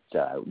that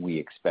we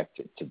expect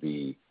it to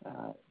be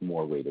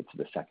more weighted to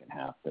the second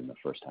half than the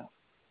first half.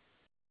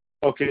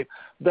 Okay,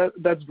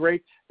 that's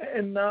great.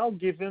 And now,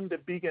 given the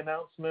big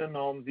announcement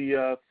on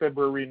the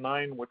February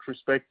 9 with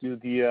respect to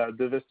the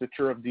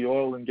divestiture of the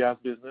oil and gas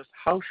business,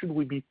 how should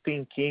we be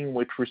thinking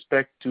with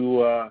respect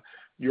to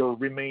your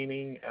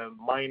remaining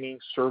mining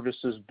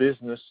services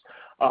business?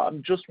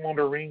 I'm just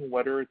wondering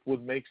whether it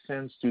would make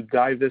sense to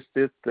divest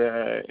it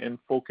and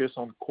focus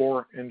on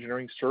core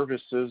engineering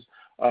services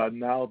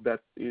now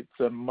that it's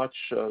a much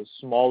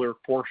smaller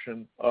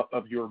portion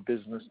of your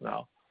business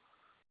now.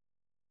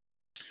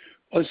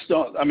 Well,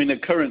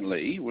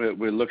 currently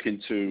we're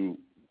looking to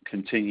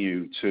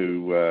continue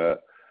to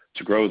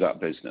grow that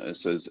business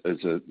as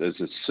a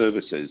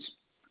services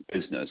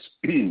business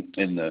in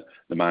the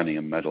mining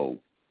and metal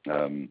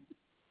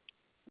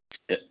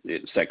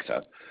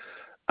sector.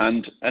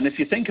 And if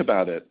you think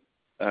about it,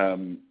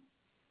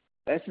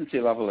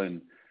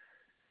 SNC-Lavalin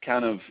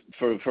kind of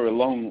for a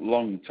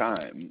long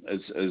time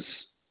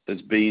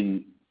has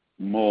been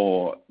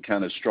more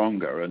kind of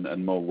stronger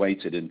and more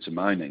weighted into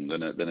mining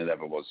than it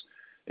ever was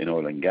in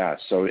oil and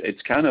gas. So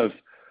it's kind of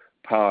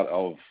part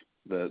of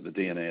the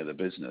DNA of the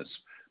business.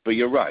 But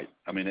you're right.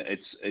 I mean,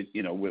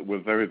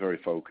 we're very, very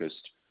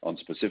focused on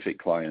specific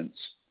clients.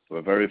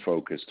 We're very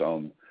focused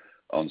on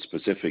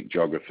specific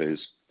geographies.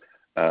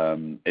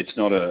 It's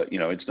not a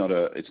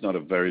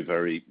very,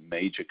 very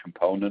major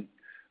component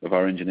of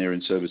our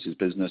engineering services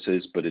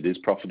businesses, but it is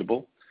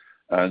profitable.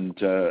 And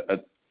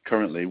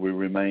currently we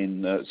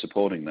remain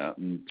supporting that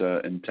and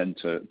intend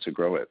to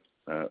grow it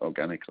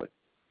organically.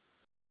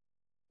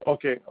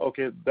 Okay,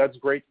 that's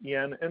great,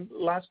 Ian. And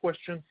last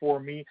question for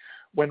me: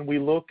 when we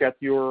look at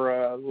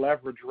your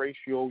leverage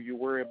ratio, you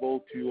were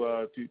able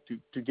to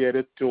get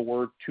it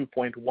toward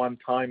 2.1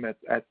 times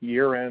at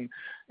year end.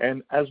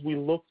 And as we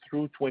look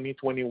through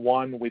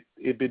 2021 with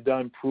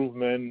EBITDA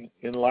improvement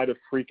in light of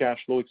free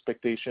cash flow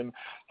expectation,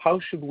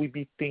 how should we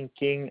be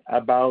thinking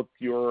about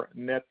your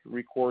net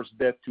recourse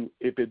debt to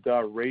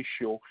EBITDA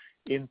ratio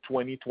in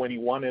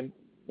 2021? And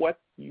what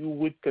you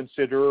would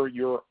consider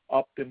your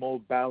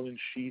optimal balance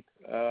sheet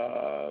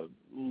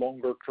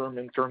longer term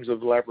in terms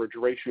of leverage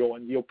ratio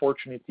and the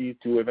opportunity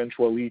to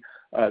eventually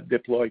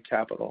deploy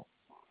capital?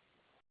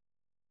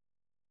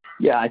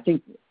 Yeah, I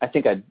think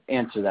I'd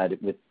answer that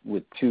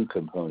with two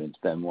components,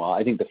 Benoit.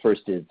 I think the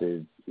first is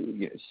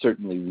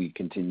certainly we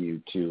continue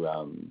to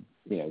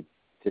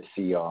to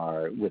see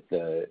with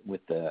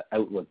the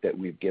outlook that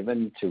we've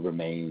given to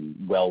remain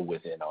well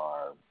within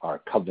our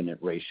covenant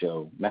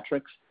ratio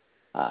metrics.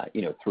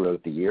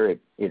 Throughout the year,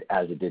 it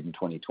as it did in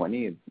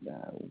 2020,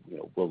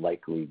 will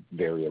likely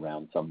vary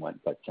around somewhat,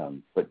 but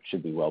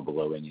should be well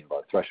below any of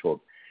our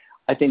thresholds.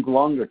 I think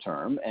longer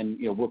term, and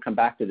we'll come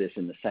back to this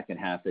in the second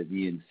half, as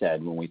Ian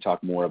said, when we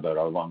talk more about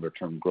our longer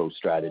term growth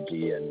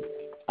strategy and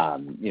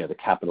the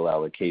capital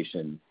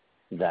allocation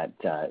that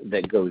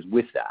goes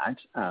with that,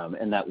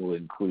 and that will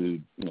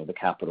include the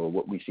capital,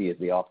 what we see as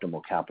the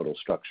optimal capital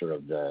structure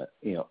of the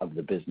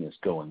business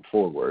going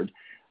forward.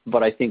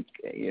 But I think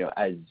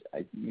as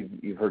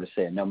you've heard us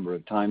say a number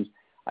of times,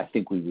 I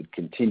think we would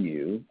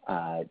continue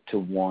to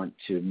want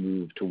to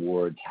move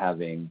towards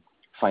having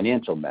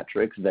financial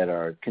metrics that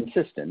are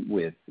consistent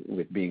with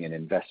being an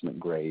investment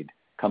grade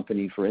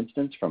company, for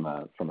instance, from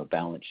a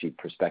balance sheet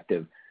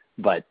perspective.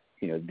 But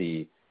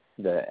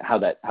how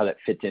that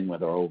fits in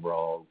with our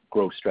overall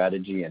growth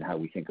strategy and how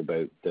we think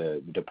about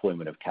the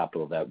deployment of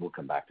capital, that we'll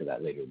come back to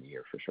that later in the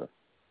year for sure.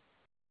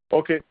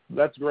 Okay,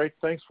 that's great.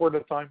 Thanks for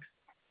the time.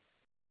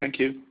 Thank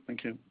you.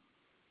 Thank you.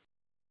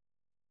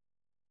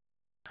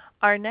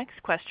 Our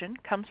next question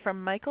comes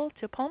from Michael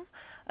Tupholme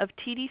of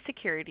TD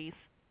Securities.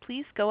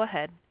 Please go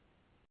ahead.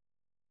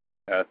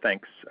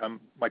 Thanks.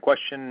 My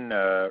question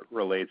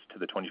relates to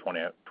the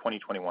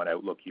 2021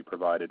 outlook you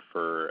provided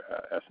for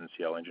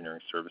SNCL Engineering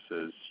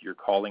Services. You're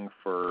calling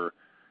for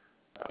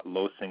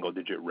low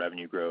single-digit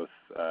revenue growth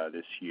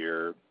this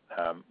year.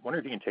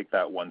 Wondering if you can take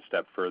that one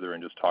step further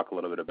and just talk a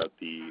little bit about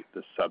the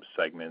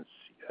sub-segments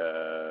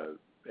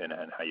and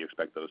how you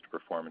expect those to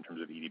perform in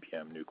terms of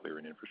EDPM, nuclear,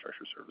 and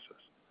infrastructure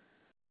services.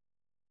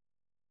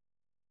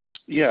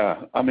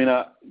 Yeah, I mean,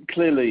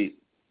 clearly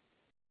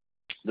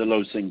the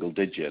low single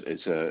digit is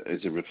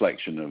a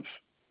reflection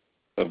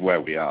of where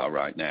we are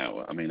right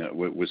now. I mean,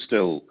 we're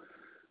still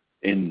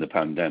in the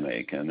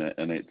pandemic, and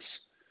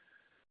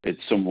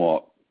it's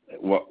somewhat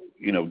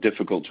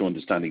difficult to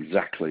understand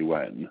exactly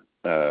when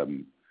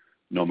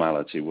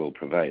normality will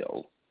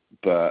prevail.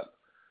 But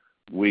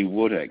we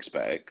would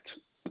expect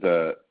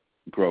that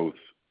growth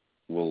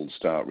will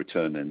start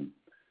returning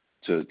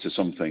to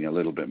something a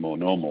little bit more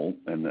normal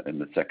in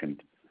the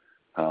second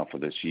half of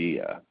this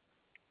year.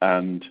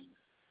 And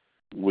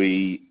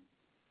we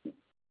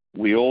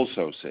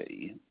also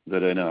see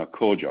that in our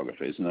core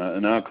geographies,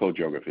 and our core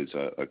geographies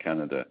are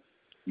Canada,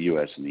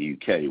 US, and the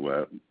UK,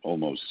 where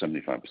almost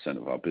 75%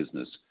 of our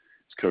business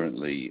is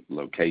currently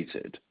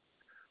located,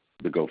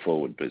 the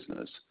go-forward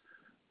business.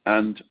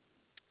 And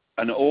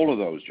all of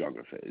those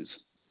geographies,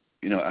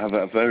 have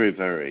a very,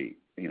 very,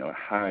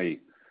 high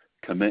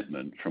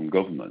commitment from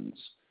governments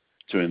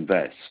to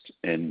invest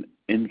in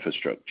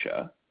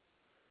infrastructure.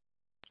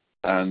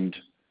 And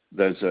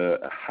there's a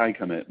high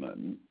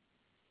commitment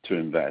to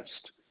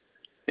invest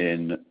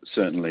in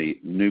certainly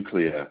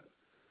nuclear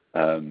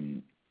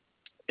in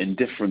a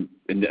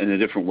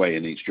different way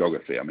in each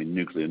geography. I mean,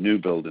 nuclear new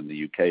build in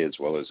the UK as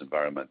well as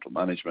environmental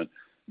management,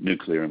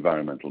 nuclear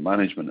environmental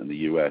management in the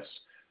US,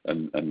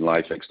 and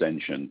life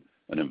extension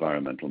and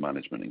environmental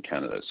management in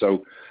Canada.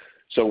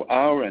 So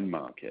our end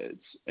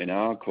markets in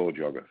our core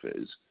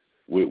geographies,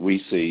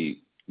 we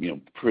see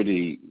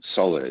pretty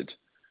solid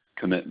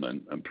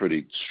commitment and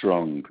pretty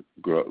strong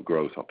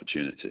growth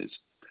opportunities.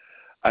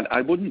 And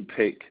I wouldn't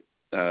pick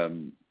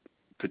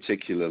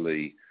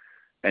particularly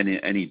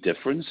any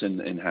difference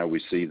in how we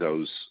see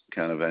those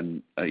kind of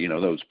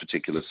those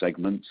particular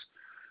segments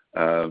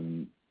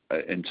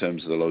in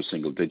terms of the low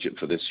single digit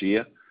for this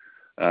year.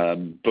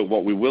 But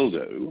what we will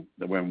do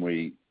when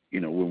we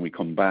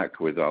come back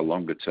with our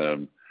longer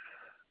term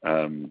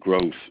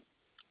growth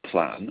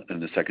plan in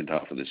the second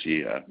half of this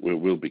year,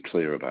 we'll be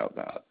clear about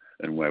that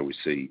and where we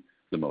see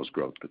the most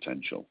growth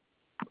potential,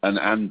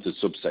 and the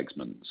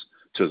subsegments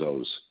to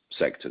those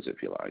sectors,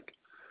 if you like.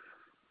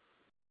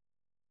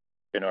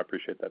 I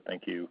appreciate that.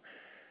 Thank you.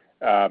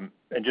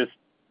 And just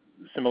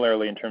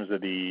similarly, in terms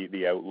of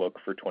the outlook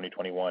for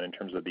 2021, in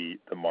terms of the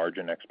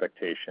margin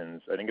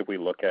expectations, I think if we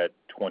look at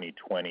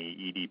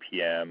 2020,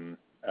 EDPM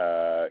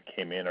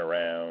came in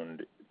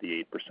around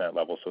the 8%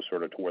 level, so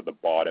sort of toward the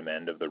bottom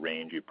end of the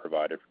range you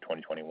provided for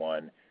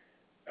 2021.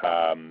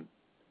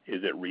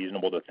 Is it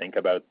reasonable to think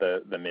about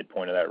the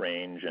midpoint of that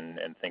range and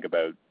think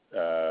about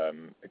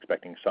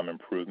expecting some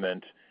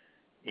improvement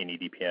in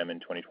EDPM in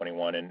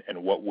 2021?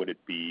 And what would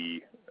it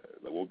be?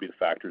 What would be the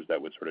factors that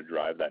would sort of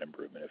drive that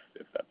improvement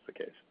if that's the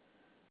case?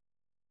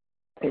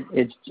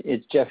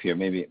 It's Jeff here.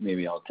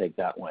 Maybe I'll take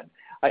that one.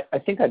 I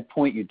think I'd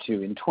point you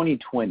to in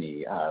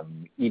 2020,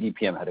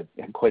 EDPM had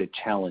quite a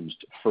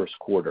challenged first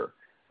quarter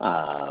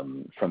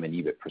from an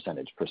EBIT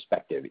percentage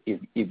perspective.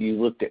 If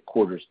you looked at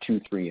quarters 2,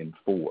 3, and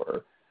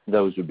 4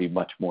 those would be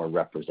much more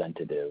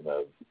representative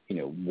of,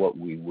 what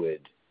we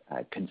would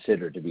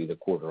consider to be the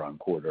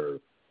quarter-on-quarter,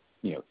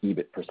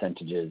 EBIT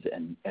percentages,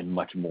 and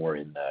much more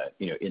in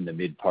the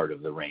mid part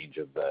of the range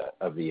of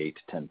the 8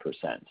 to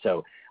 10%.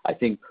 So I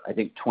think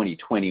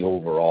 2020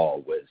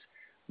 overall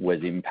was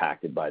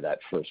impacted by that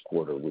first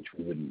quarter, which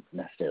we wouldn't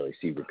necessarily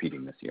see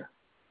repeating this year.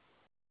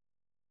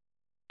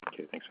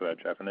 Okay, thanks for that,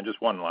 Jeff. And then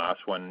just one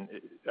last one.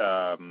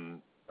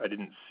 I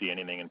didn't see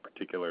anything in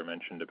particular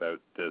mentioned about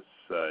this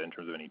in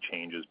terms of any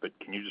changes, but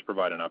can you just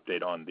provide an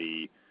update on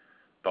the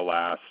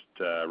last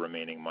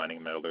remaining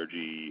mining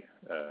metallurgy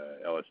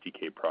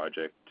LSTK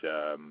project?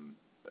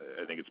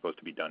 I think it's supposed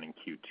to be done in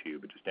Q2,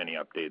 but just any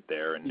update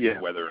there, and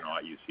whether or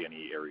not you see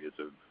any areas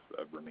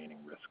of remaining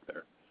risk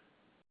there.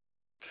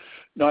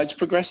 No, it's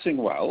progressing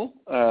well.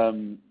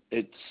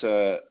 It's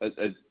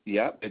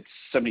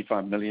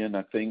 75 million,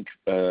 I think,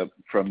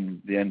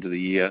 from the end of the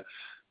year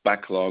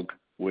backlog,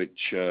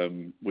 which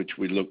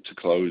we look to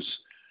close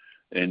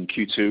in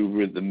Q2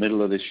 with the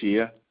middle of this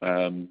year.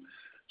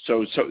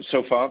 So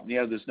far,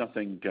 there's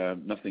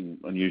nothing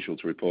unusual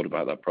to report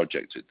about that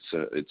project.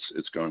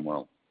 It's going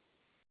well.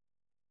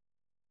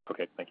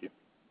 Okay, thank you.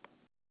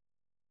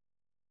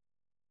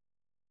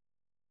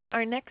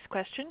 Our next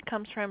question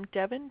comes from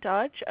Devin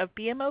Dodge of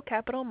BMO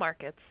Capital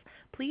Markets.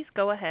 Please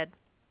go ahead.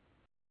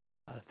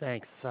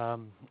 Thanks.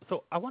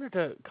 So I wanted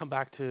to come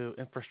back to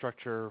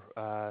infrastructure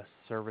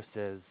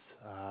services.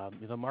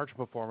 The margin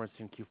performance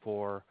in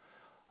Q4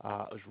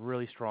 was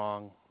really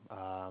strong.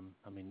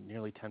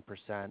 Nearly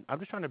 10%. I'm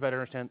just trying to better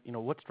understand,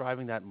 what's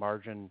driving that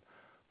margin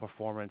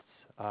performance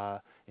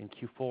in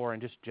Q4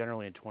 and just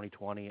generally in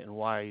 2020, and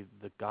why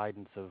the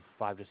guidance of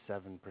 5 to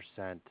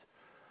 7%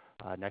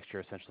 next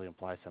year essentially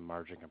implies some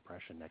margin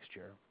compression next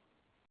year.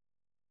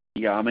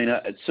 Yeah,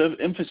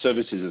 Infra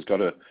Services has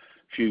got a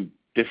few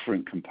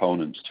different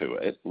components to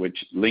it,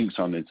 which links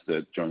on into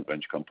the joint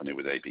venture company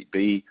with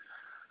ABB.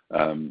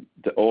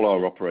 All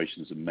our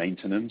operations and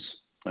maintenance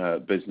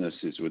business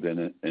is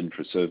within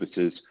Infra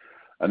Services,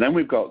 and then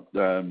we've got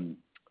the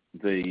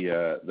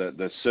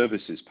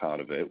services part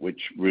of it, which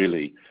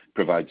really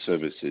provides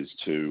services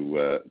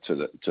to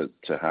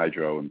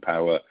hydro and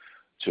power,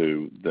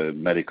 to the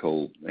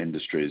medical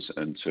industries,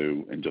 and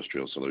to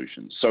industrial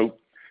solutions. So,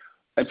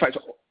 in fact,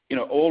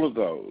 all of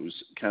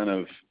those kind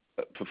of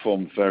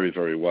performed very,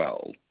 very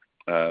well,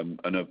 and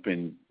have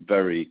been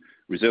very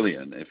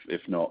resilient,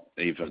 if not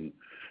even,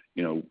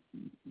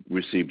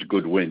 received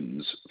good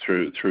wins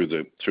through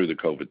the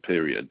COVID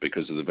period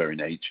because of the very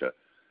nature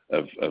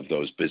of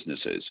those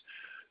businesses.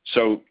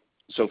 So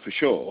for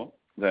sure,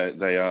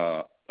 they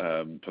are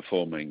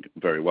performing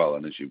very well,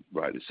 and as you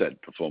rightly said,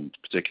 performed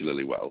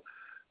particularly well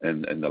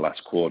in the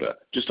last quarter.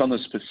 Just on the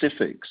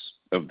specifics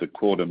of the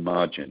quarter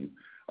margin,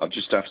 I'll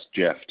just ask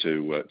Jeff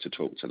to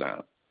talk to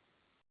that.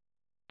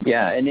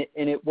 Yeah, and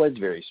it was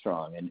very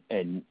strong,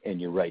 and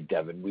you're right,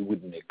 Devin. We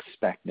wouldn't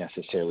expect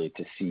necessarily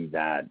to see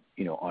that,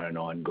 on an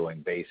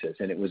ongoing basis.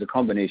 And it was a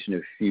combination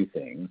of a few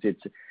things.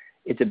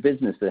 It's a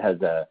business that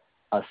has a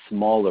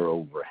smaller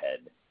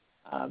overhead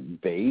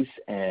base,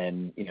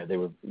 and they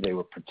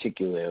were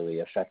particularly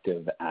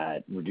effective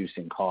at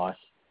reducing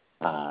costs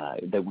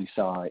that we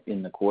saw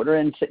in the quarter.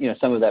 And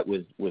some of that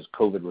was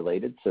COVID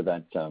related, so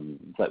that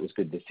was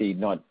good to see.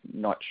 Not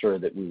sure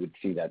that we would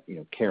see that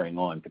carrying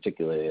on,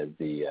 particularly as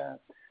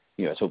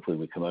as hopefully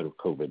we come out of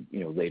COVID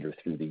later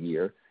through the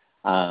year.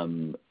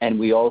 And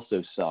we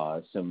also saw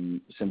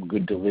some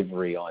good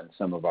delivery on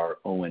some of our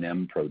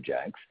O&M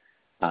projects,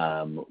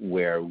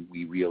 where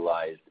we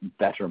realized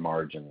better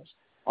margins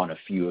on a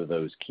few of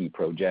those key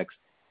projects.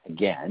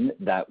 Again,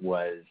 that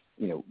was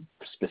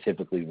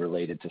specifically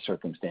related to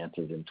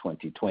circumstances in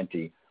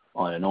 2020.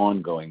 On an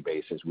ongoing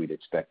basis, we'd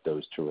expect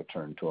those to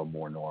return to a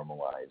more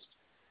normalized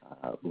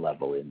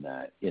level in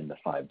the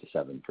 5 to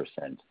 7%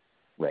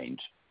 range.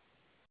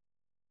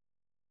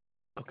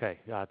 Okay,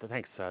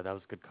 thanks. That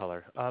was good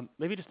color.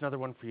 Maybe just another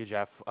one for you,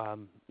 Jeff.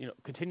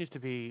 Continues to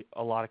be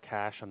a lot of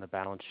cash on the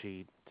balance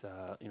sheet.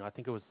 I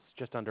think it was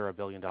just under $1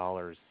 billion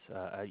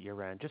at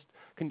year end. Just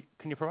can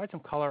you provide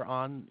some color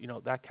on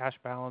that cash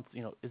balance?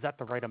 Is that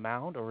the right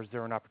amount, or is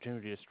there an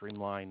opportunity to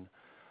streamline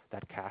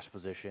that cash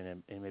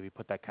position and maybe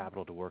put that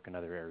capital to work in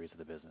other areas of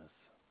the business?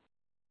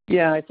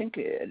 Yeah, I think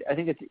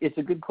it's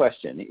a good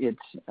question.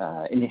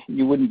 And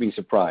you wouldn't be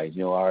surprised.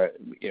 Our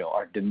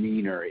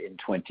demeanor in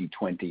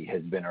 2020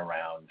 has been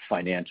around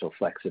financial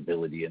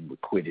flexibility and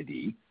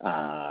liquidity,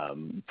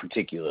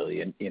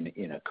 particularly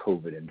in a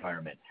COVID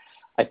environment.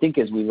 I think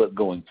as we look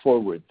going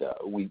forward, though,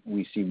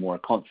 we see more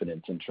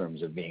confidence in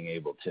terms of being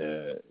able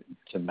to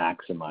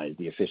maximize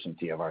the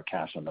efficiency of our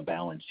cash on the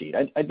balance sheet.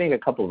 I'd make a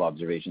couple of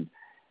observations.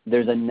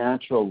 There's a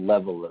natural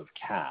level of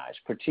cash,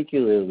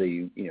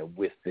 particularly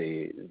with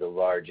the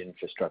large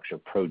infrastructure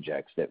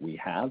projects that we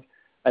have,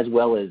 as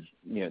well as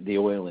the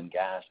oil and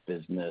gas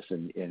business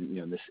and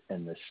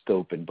the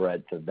scope and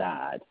breadth of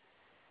that.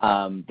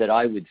 That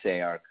I would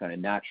say our kind of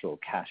natural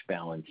cash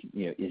balance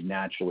is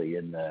naturally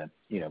in the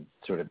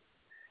sort of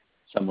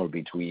somewhere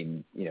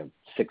between,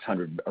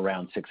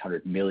 around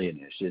 600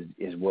 million-ish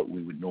is what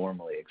we would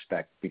normally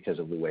expect because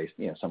of the way,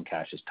 some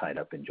cash is tied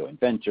up in joint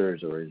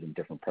ventures or is in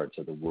different parts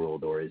of the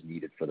world or is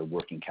needed for the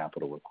working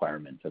capital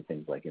requirements of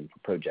things like infra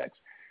projects.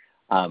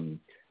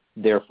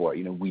 Therefore,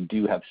 we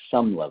do have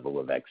some level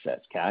of excess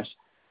cash,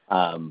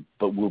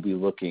 but we'll be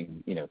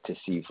looking, to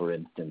see, for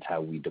instance,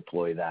 how we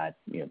deploy that.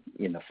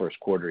 In the first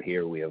quarter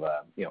here, we have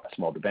a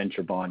small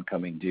debenture bond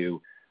coming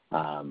due.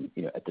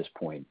 At this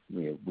point,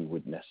 we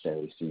wouldn't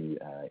necessarily see,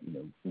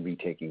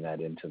 retaking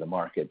that into the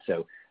market.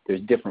 So there's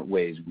different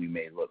ways we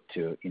may look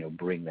to,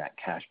 bring that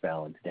cash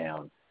balance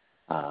down,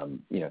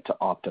 to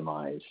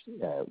optimize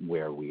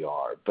where we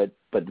are. But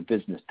the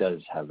business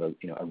does have a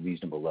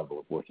reasonable level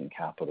of working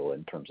capital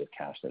in terms of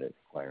cash that it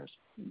requires.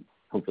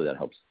 Hopefully that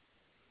helps.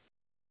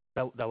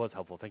 That was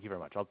helpful. Thank you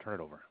very much. I'll turn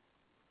it over.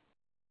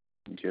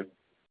 Thank you.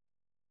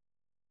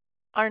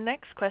 Our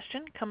next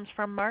question comes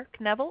from Mark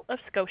Neville of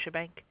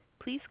Scotiabank.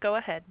 Please go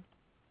ahead.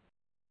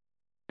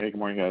 Hey, good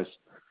morning, guys.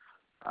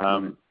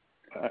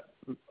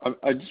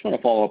 I just want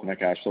to follow up on that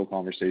cash flow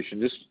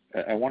conversation.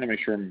 I want to make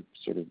sure I'm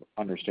sort of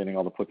understanding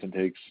all the puts and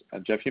takes.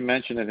 Jeff, you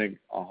mentioned, I think,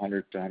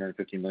 $100 to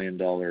 $150 million.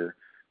 Was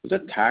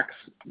that tax?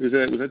 Was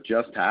that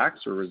just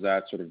tax, or was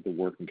that sort of the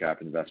working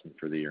cap investment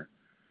for the year?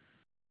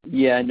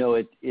 Yeah, no,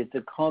 it's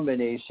a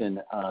combination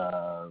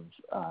of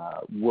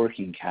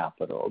working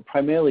capital,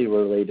 primarily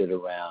related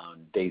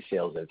around day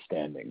sales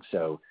outstanding.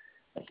 So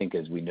I think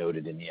as we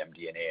noted in the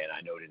MD&A and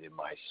I noted in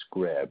my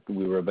script,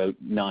 we were about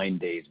 9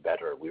 days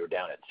better. We were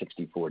down at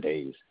 64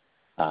 days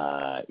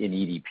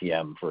in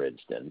EDPM, for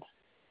instance,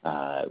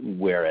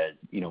 whereas,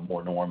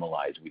 more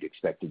normalized, we'd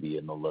expect to be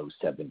in the low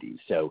 70s.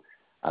 So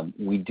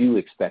we do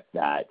expect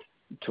that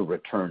to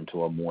return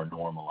to a more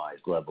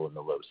normalized level in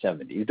the low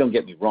 70s. Don't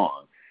get me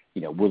wrong.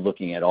 We're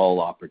looking at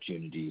all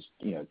opportunities,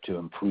 to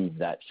improve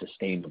that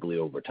sustainably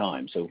over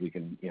time. So if we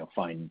can,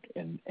 find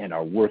and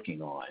are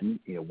working on,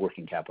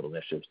 working capital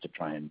initiatives to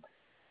try and,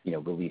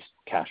 release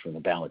cash from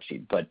the balance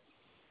sheet. But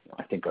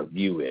I think our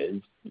view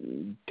is,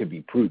 to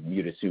be prudent,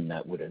 you'd assume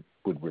that would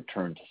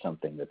return to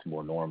something that's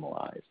more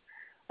normalized.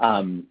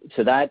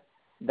 So that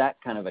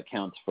kind of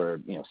accounts for,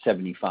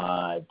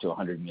 75 to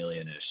 100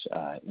 million-ish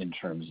in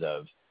terms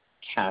of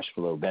cash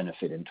flow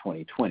benefit in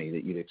 2020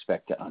 that you'd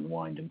expect to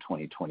unwind in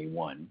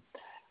 2021.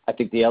 I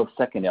think the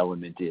second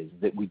element is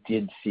that we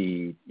did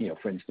see,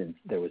 for instance,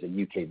 there was a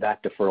UK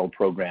VAT deferral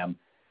program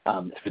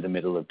through the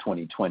middle of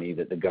 2020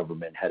 that the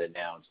government had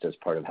announced as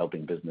part of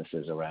helping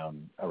businesses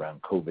around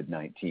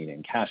COVID-19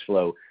 and cash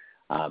flow,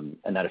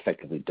 and that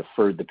effectively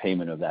deferred the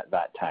payment of that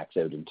VAT tax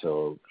out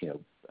until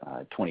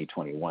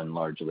 2021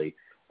 largely,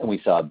 and we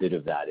saw a bit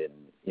of that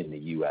in the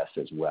U.S.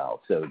 as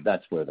well. So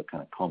that's where the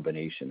kind of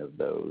combination of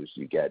those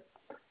you get,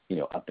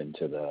 up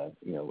into the,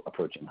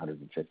 approaching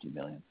 150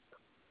 million.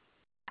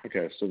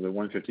 Okay, so the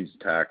 150 is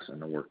tax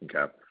and the working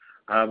cap.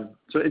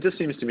 So it just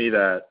seems to me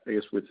that, I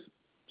guess, with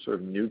sort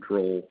of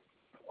neutral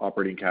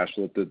operating cash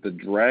flow, the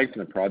drag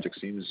from the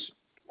project seems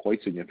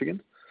quite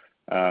significant.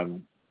 I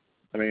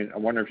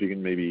wonder if you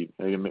can maybe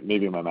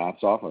my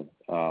math's off,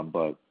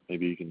 but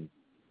maybe you can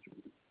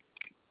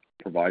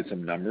provide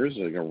some numbers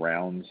like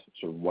around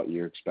sort of what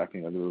you're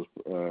expecting of those,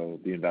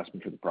 the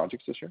investment for the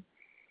projects this year.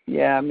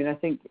 Yeah, I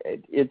think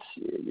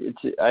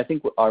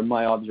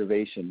my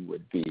observation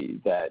would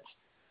be that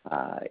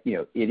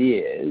it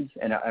is,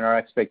 and our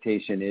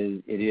expectation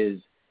is it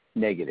is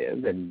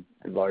negative and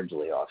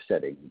largely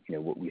offsetting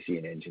what we see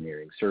in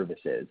engineering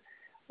services.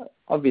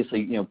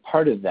 Obviously,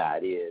 part of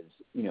that is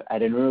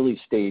at an early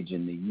stage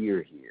in the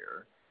year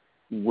here,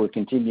 we're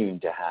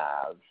continuing to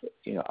have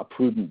a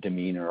prudent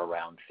demeanor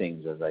around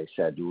things, as I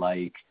said,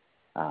 like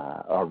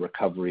our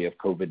recovery of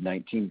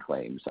COVID-19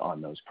 claims on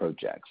those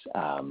projects.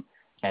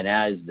 And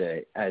as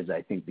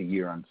I think the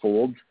year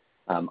unfolds,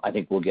 I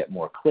think we'll get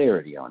more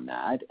clarity on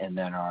that, and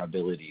then our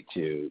ability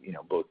to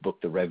both book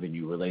the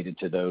revenue related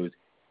to those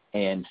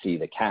and see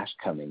the cash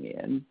coming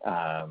in,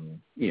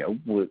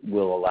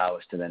 will allow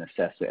us to then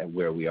assess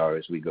where we are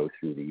as we go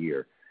through the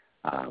year.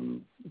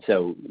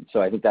 So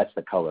I think that's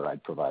the color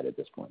I'd provide at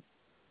this point.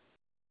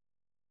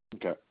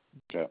 Okay.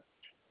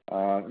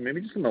 Maybe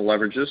just on the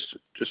leverage,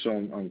 just so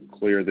I'm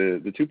clear,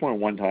 the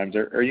 2.1 times,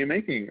 are you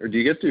making, or do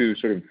you get to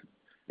sort of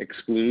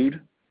exclude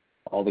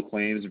all the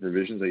claims and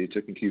provisions that you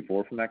took in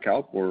Q4 from that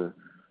calc, or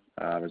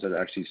is that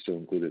actually still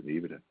included in the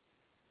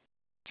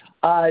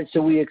EBITDA?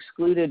 So we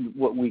excluded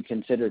what we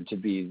considered to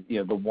be,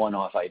 the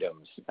one-off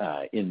items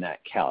in that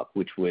calc,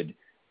 which would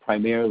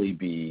primarily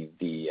be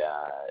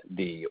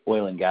the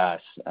oil and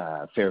gas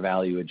fair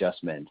value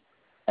adjustment,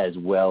 as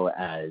well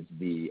as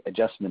the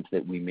adjustments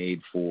that we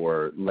made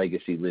for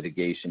legacy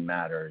litigation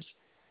matters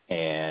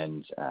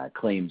and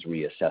claims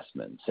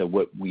reassessment. So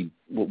what we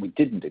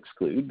didn't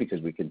exclude,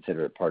 because we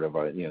consider it part of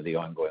our the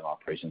ongoing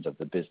operations of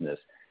the business,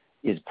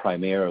 is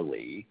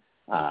primarily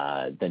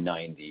the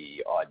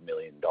 $90-odd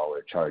million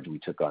charge we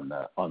took on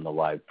the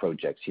live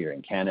projects here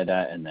in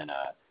Canada, and then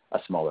a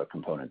smaller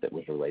component that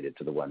was related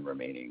to the one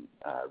remaining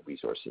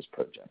resources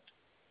project.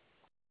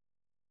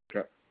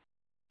 Okay.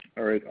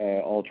 All right.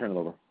 I'll turn it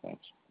over.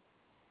 Thanks.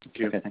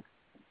 Okay, thanks.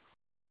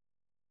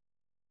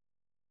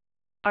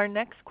 Our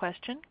next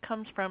question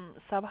comes from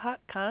Sabahat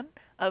Khan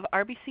of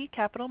RBC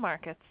Capital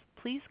Markets.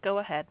 Please go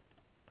ahead.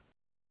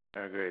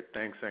 Great.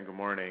 Thanks, and good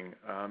morning.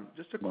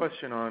 Just a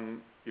question on,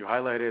 you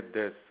highlighted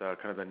this kind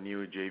of the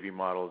new JV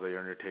model that you're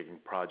undertaking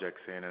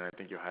projects in, and I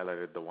think you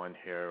highlighted the one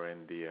here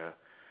in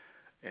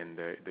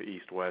the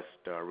East-West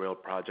Rail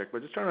project.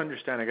 But just trying to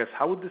understand, I guess,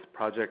 how would this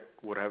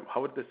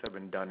have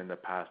been done in the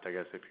past? I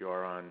guess if you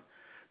are on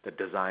the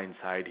design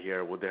side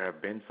here, would there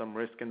have been some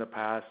risk in the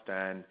past?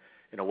 And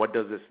what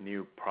does this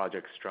new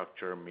project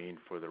structure mean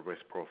for the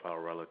risk profile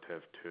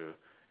relative to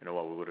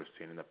what we would have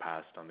seen in the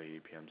past on the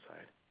EPM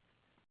side?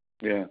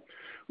 Yeah.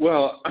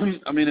 Well,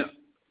 I mean,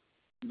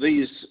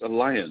 these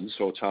alliance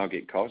or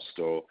target cost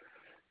or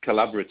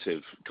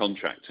collaborative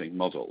contracting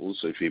models,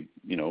 if you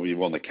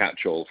want to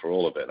catch all for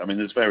all of it, I mean,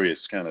 there's various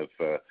kind of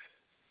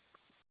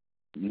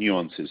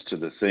nuances to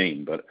the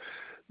theme, but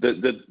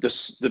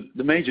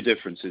the major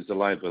difference is the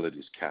liability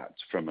is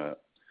capped from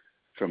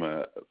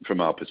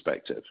our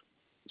perspective.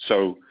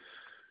 So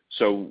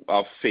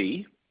our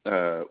fee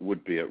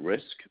would be at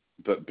risk,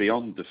 but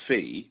beyond the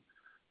fee,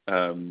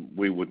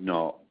 we would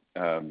not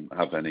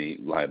have any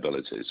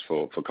liabilities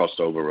for cost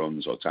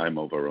overruns or time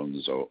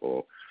overruns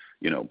or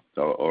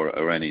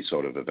any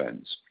sort of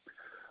events.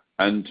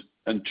 And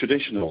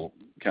traditional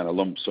kind of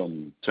lump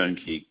sum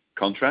turnkey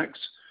contracts,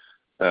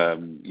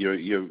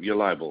 you're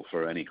liable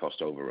for any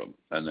cost overrun,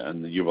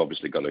 and you've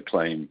obviously got to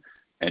claim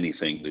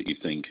anything that you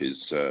think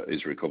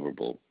is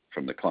recoverable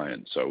from the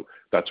client. So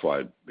that's why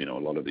a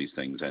lot of these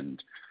things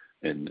end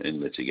in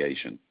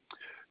litigation.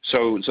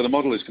 So the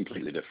model is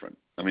completely different.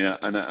 I mean,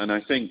 and I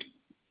think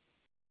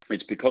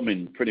it's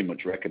becoming pretty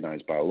much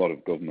recognized by a lot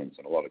of governments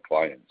and a lot of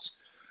clients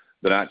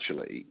that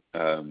actually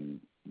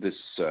this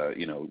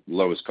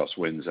lowest cost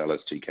wins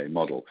LSTK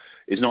model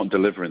is not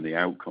delivering the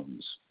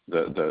outcomes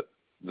that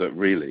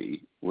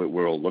really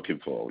we're all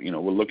looking for.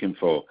 We're looking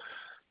for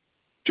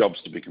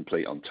jobs to be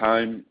complete on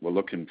time. We're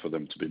looking for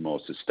them to be more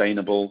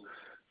sustainable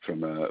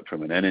from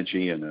an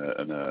energy and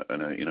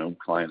a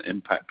client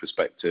impact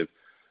perspective.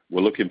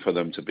 We're looking for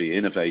them to be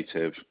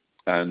innovative,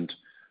 and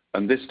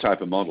this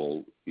type of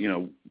model,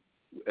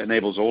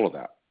 enables all of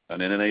that,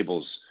 and it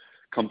enables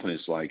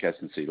companies like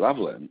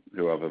SNC-Lavalin,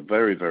 who have a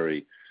very,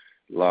 very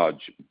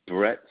large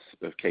breadth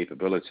of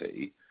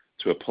capability,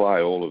 to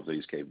apply all of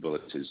these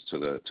capabilities to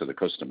the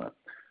customer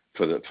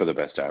for the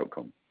best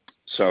outcome.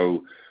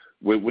 So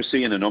we're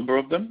seeing a number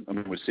of them. I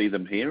mean, we see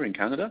them here in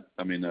Canada.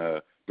 I mean,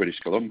 British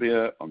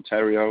Columbia,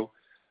 Ontario.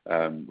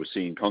 We're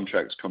seeing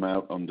contracts come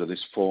out under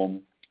this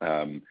form.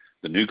 The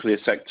nuclear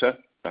sector,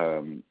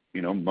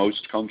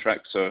 most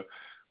contracts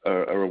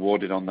are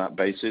awarded on that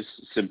basis,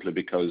 simply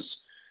because,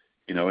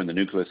 in the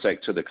nuclear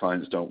sector, the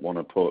clients don't want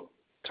to put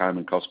time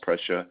and cost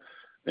pressure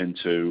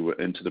into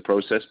the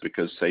process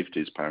because safety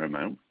is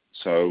paramount.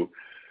 So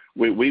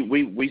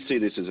we see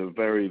this as a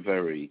very,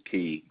 very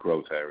key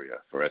growth area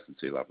for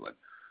SNC-Lavalin.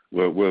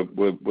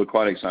 We're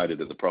quite excited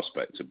at the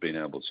prospect of being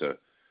able to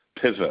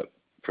pivot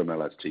from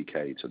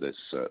LSTK to this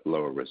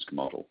lower risk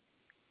model.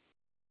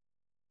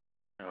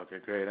 Okay,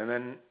 great. And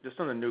then just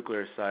on the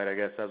nuclear side, I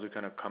guess as we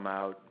kind of come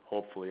out,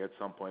 hopefully at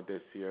some point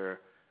this year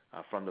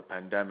from the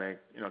pandemic,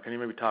 can you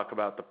maybe talk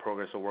about the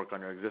progress of work on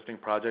your existing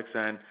projects?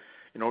 And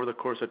over the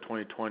course of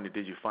 2020,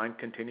 did you find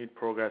continued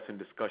progress in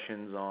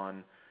discussions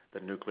on the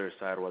nuclear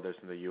side, whether it's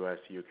in the U.S.,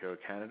 UK, or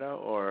Canada,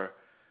 or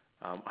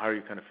how are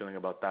you kind of feeling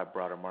about that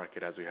broader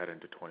market as we head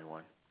into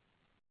 21?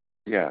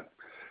 Yeah,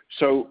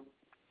 so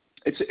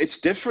it's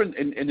different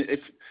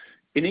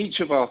in each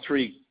of our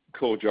three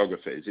core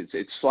geographies.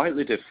 It's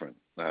slightly different.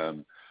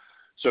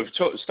 So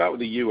start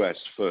with the U.S.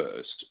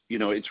 first.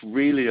 It's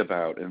really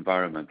about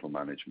environmental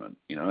management.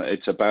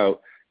 It's about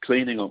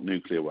cleaning up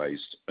nuclear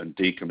waste and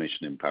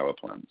decommissioning power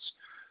plants.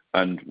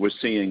 And we're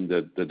seeing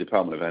the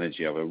Department of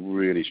Energy have a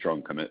really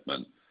strong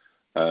commitment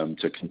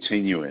to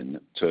continuing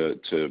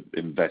to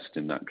invest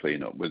in that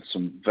cleanup with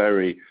some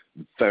very,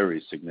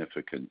 very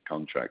significant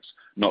contracts,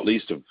 not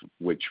least of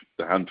which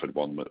the Hanford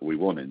one that we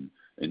won in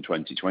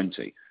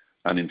 2020,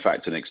 and in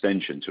fact an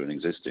extension to an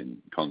existing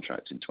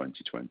contract in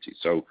 2020.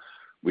 So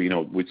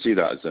we'd see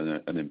that as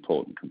an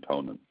important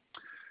component.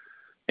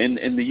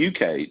 In the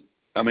UK,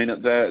 I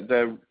mean,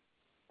 they're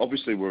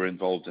obviously we're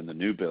involved in the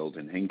new build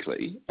in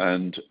Hinkley,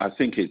 and I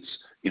think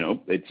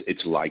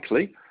it's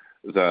likely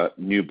that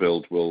new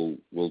build will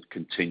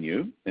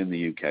continue in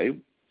the UK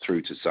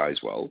through to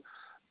Sizewell,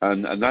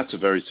 and that's a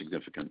very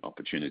significant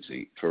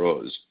opportunity for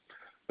us,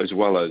 as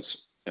well as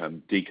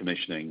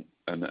decommissioning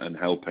and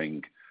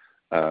helping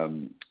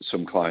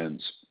some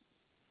clients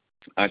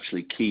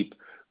actually keep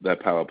their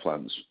power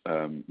plants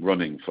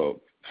running for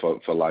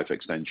life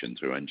extension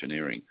through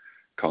engineering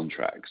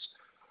contracts.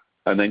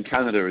 And then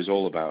Canada is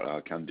all about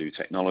our CANDU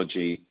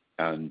technology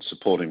and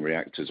supporting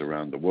reactors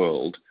around the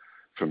world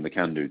from the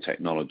CANDU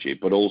technology,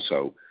 but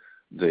also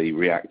the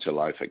reactor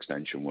life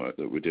extension work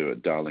that we do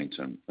at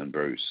Darlington and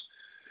Bruce.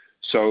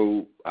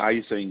 So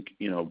I think,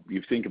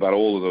 you think about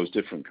all of those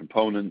different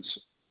components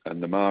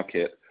and the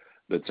market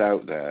that's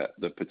out there,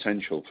 the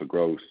potential for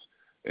growth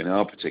in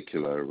our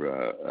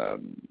particular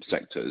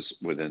sectors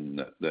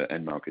within the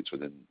end markets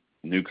within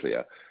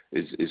nuclear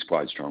is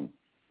quite strong.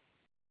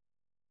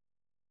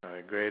 All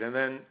right, great. And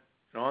then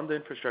on the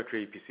infrastructure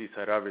EPC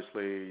side,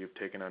 obviously you've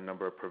taken a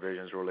number of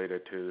provisions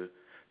related to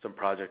some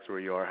projects where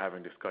you are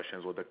having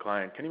discussions with the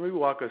client. Can you maybe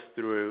walk us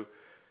through,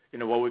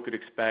 what we could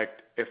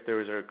expect if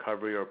there is a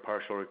recovery or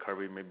partial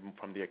recovery, maybe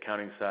from the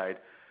accounting side?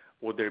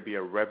 Would there be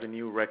a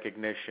revenue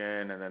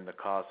recognition and then the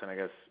cost and I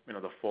guess,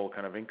 the full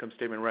kind of income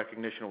statement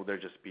recognition? Would there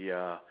just be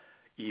a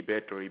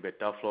EBIT or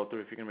EBITDA flow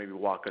through? If you can maybe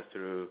walk us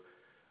through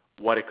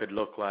what it could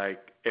look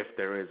like if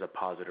there is a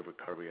positive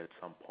recovery at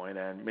some point,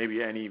 and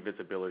maybe any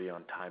visibility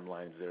on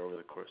timelines there over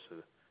the course of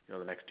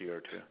the next year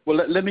or two. Well,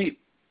 let me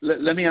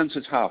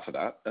answer half of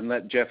that and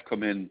let Jeff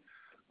come in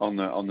on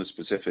the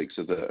specifics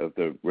of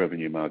the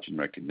revenue margin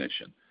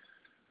recognition.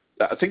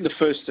 I think the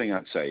first thing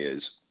I'd say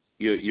is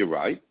you're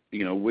right.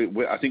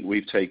 I think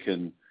we've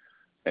taken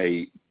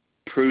a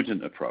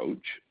prudent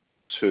approach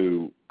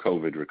to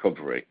COVID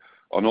recovery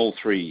on all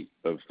three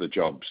of the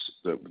jobs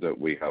that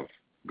we have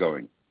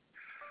going.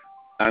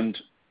 And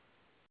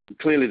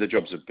clearly the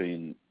jobs have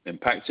been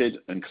impacted,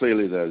 and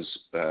clearly there's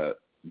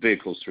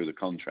vehicles through the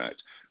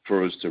contract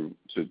for us to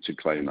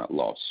claim that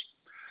loss.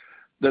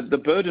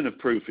 The burden of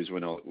proof is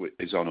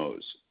on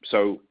us.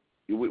 So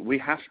we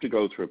have to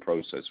go through a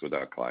process with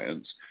our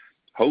clients,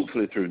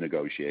 hopefully through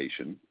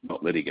negotiation,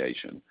 not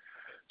litigation,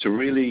 to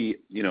really,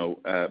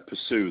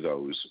 pursue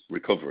those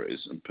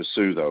recoveries and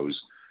pursue those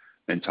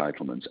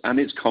entitlements. And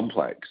it's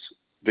complex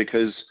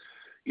because,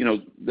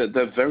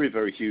 they're very,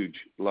 very huge,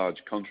 large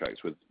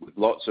contracts with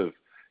lots of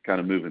kind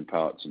of moving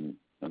parts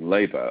and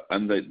labor,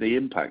 and the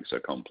impacts are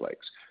complex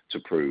to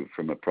prove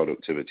from a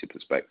productivity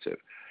perspective.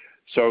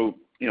 So,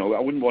 I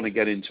wouldn't want to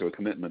get into a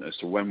commitment as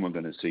to when we're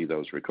going to see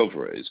those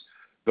recoveries,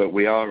 but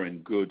we are in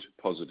good,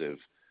 positive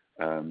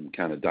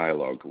kind of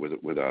dialogue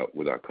with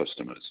our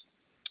customers.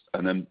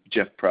 And then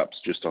Jeff, perhaps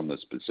just on the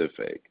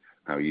specific,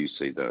 how you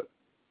see that.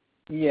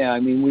 Yeah, I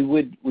mean,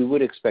 we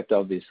would expect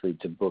obviously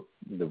to book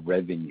the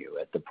revenue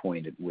at the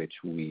point at which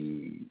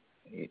we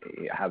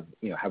have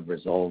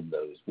resolved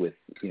those with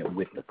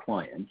the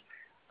client.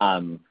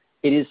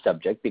 It is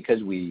subject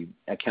because we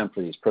account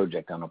for this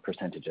project on a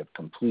percentage of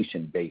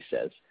completion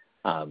basis.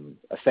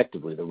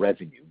 Effectively, the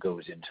revenue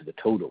goes into the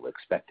total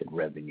expected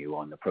revenue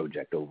on the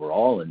project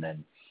overall, and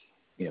then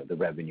the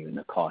revenue and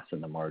the costs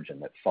and the margin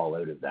that fall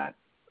out of that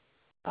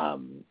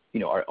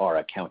are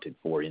accounted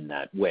for in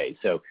that way.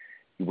 So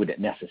you wouldn't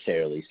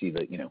necessarily see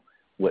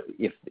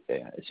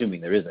assuming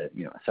there is a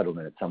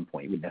settlement at some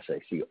point, you wouldn't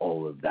necessarily see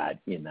all of that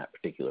in that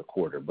particular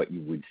quarter, but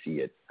you would see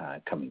it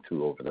coming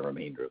through over the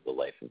remainder of the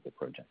life of the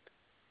project.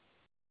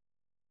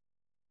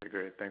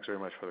 Great. Thanks very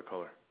much for the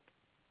color.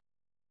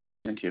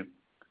 Thank you.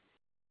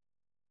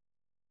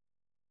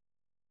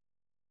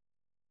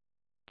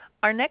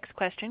 Our next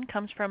question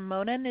comes from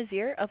Mona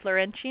Nazir of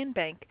Laurentian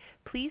Bank.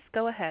 Please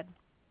go ahead.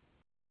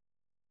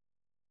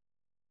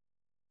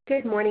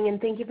 Good morning,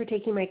 and thank you for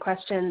taking my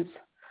questions.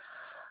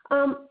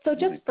 So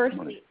just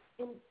firstly,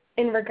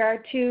 in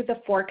regard to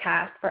the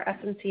forecast for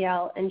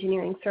SNCL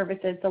Engineering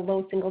Services, the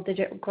low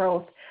single-digit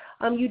growth,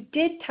 you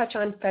did touch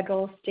on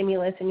federal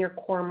stimulus in your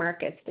core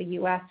markets, the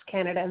U.S.,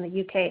 Canada, and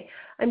the UK.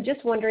 I'm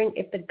just wondering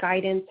if the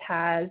guidance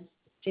has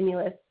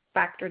stimulus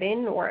factored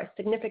in or a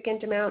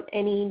significant amount,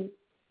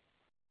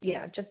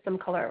 just some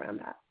color around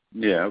that.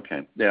 Yeah,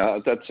 okay. Yeah,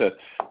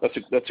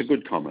 that's a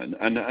good comment.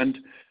 And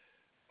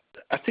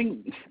I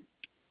think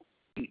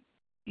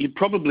you'd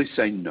probably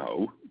say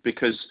no,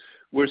 because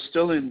we're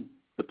still in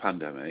the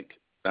pandemic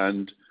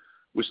and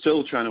we're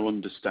still trying to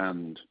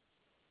understand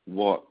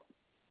what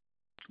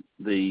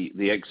the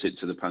exit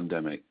to the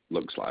pandemic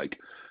looks like.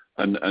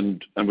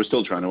 And we're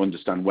still trying to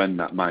understand when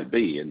that might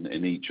be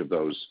in each of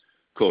those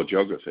core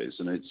geographies.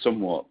 And it's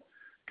somewhat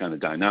kind of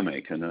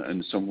dynamic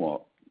and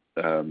somewhat,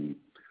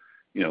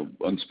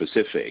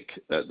 unspecific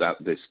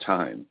at this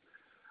time.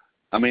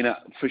 I mean,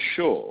 for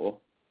sure,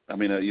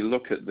 you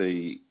look at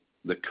the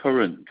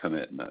current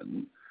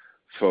commitment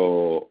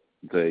for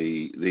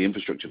the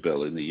infrastructure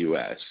bill in the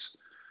U.S.,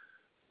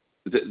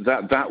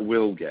 that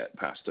will get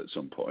passed at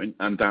some point,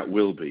 and that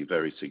will be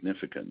very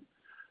significant.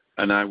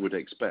 And I would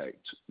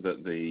expect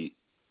that the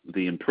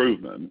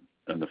improvement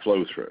and the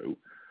flow through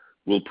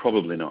will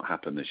probably not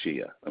happen this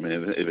year. I mean,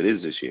 if it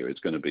is this year, it's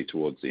going to be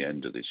towards the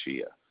end of this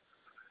year.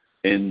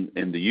 In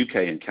the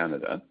UK and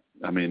Canada,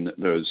 I mean,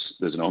 there's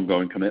an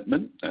ongoing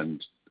commitment,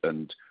 and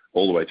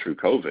all the way through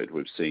COVID,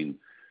 we've seen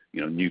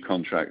new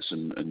contracts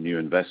and new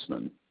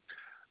investment.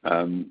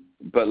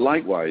 But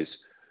likewise,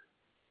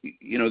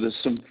 there's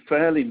some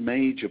fairly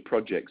major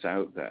projects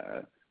out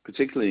there,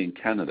 particularly in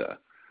Canada,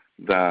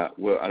 that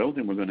I don't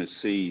think we're going to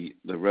see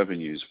the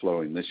revenues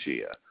flowing this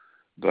year,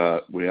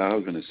 but we are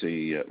going to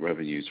see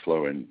revenues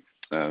flowing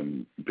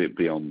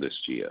beyond this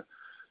year.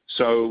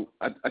 So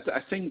I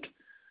think,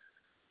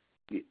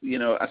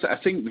 I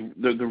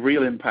think the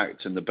real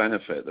impact and the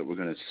benefit that we're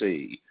going to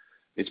see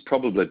is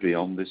probably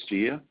beyond this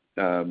year,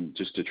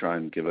 just to try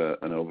and give an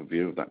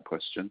overview of that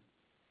question.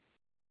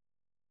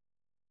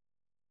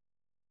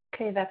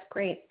 Okay, that's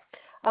great.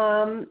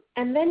 And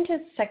then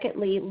just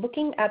secondly,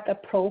 looking at the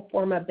pro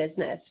forma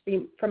business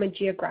from a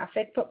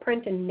geographic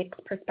footprint and mix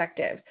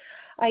perspective,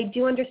 I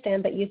do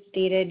understand that you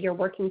stated you're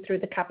working through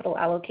the capital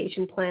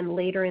allocation plan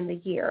later in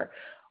the year.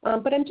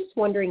 But I'm just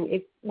wondering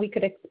if we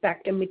could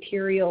expect a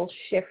material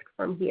shift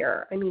from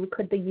here. I mean,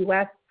 could the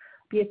U.S.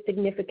 be a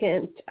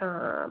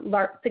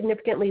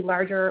significantly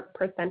larger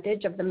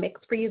percentage of the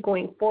mix for you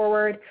going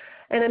forward?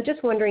 And I'm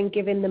just wondering,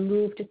 given the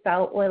move to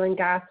sell oil and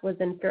gas was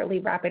in fairly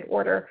rapid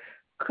order,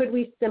 could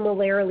we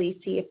similarly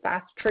see a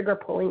fast trigger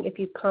pulling if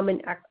you come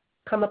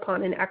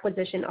upon an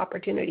acquisition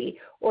opportunity,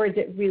 or is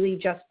it really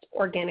just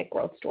organic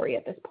growth story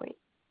at this point?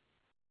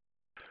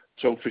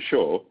 So for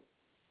sure,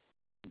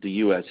 the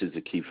U.S. is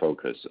a key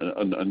focus,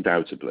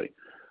 undoubtedly.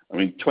 I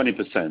mean,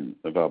 20%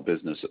 of our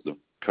business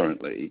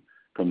currently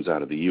comes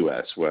out of the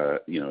U.S.,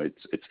 where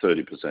it's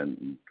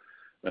 30%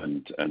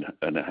 and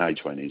a high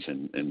 20s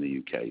in the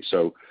UK.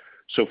 So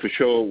for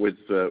sure, with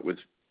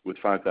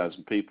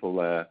 5,000 people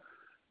there,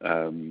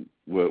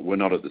 we're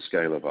not at the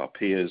scale of our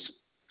peers.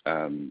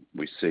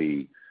 We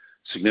see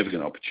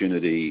significant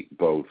opportunity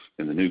both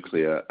in the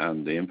nuclear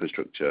and the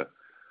infrastructure.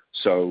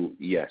 So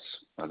yes,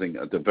 I think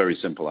the very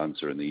simple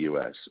answer in the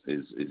US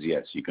is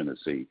yes, you're going to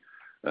see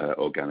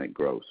organic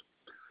growth.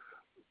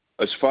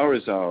 As far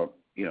as our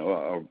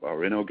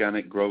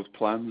inorganic growth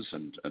plans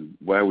and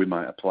where we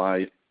might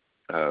apply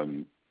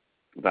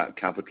that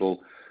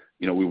capital,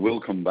 we will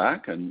come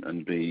back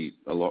and be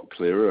a lot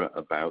clearer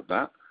about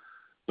that.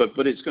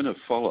 But it's going to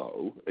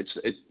follow.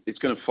 It's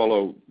going to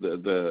follow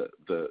the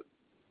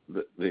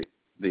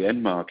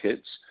end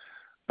markets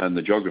and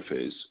the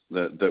geographies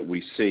that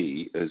we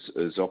see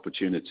as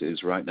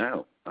opportunities right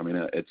now. I mean,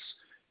 it's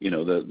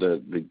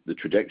the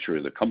trajectory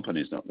of the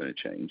company is not going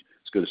to change.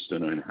 It's just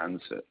going to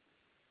enhance it.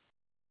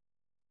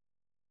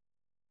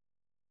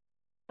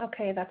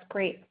 Okay, that's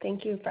great.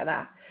 Thank you for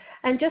that.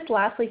 And just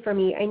lastly for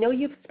me, I know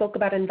you've spoke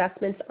about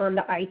investments on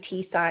the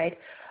IT side.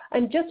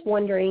 I'm just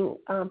wondering,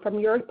 from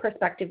your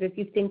perspective, if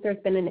you think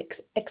there's been an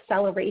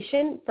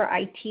acceleration for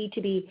IT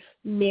to be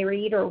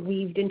married or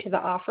weaved into the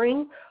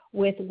offering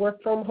with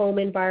work-from-home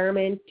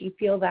environment. Do you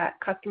feel that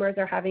customers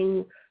are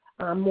having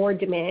more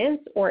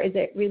demands, or is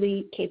it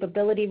really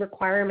capability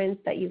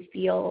requirements that you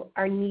feel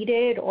are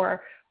needed,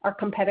 or are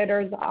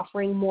competitors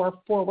offering more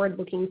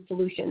forward-looking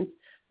solutions?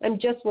 I'm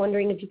just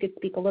wondering if you could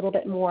speak a little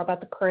bit more about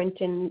the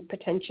current and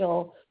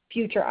potential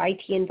future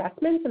IT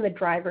investments and the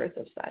drivers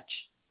of such.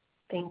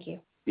 Thank you.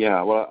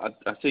 Yeah, well,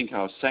 I think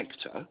our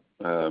sector,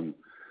 in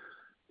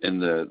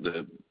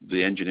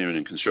the engineering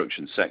and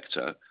construction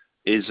sector,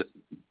 is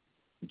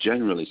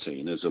generally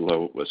seen as a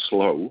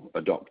slow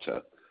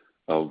adopter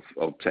of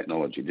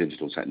technology,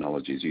 digital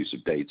technologies, use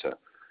of data.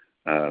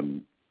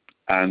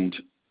 And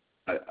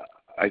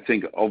I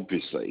think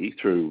obviously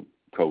through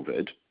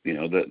COVID,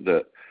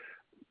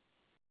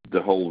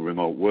 the whole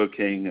remote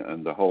working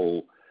and the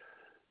whole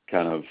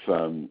kind of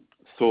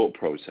thought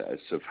process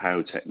of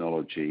how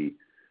technology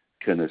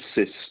can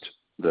assist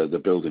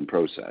the building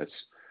process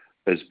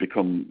has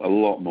become a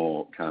lot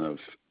more kind of,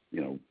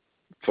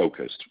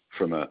 focused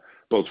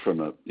both from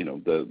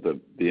the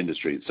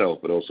industry itself,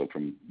 but also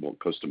from what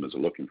customers are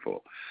looking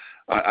for.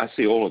 I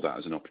see all of that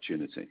as an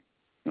opportunity.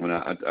 I mean,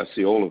 I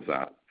see all of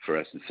that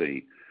for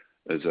SNC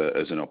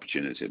as an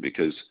opportunity,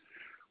 because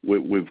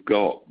we've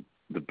got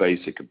the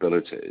basic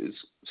abilities,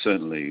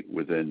 certainly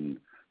within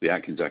the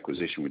Atkins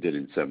acquisition we did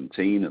in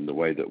 2017, and the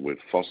way that we've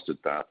fostered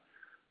that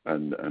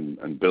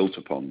and built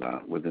upon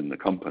that within the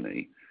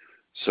company.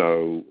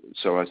 So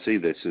I see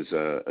this as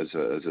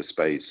a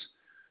space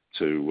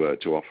to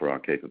offer our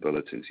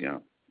capabilities. Yeah.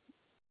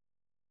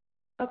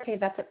 Okay,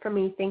 that's it for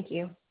me. Thank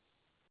you.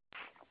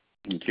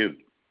 Thank you.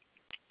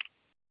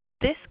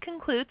 This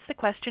concludes the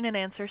question and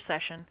answer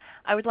session.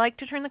 I would like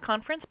to turn the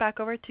conference back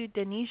over to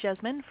Denis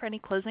Jasmin for any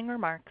closing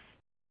remarks.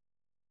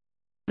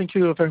 Thank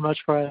you very much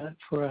for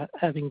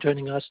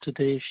joining us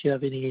today. If you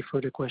have any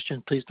further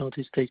questions, please don't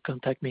hesitate to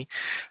contact me.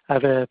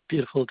 Have a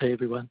beautiful day,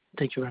 everyone.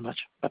 Thank you very much.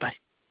 Bye-bye.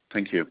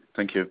 Thank you.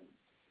 Thank you.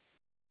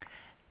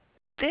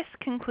 This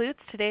concludes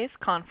today's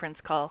conference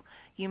call.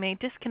 You may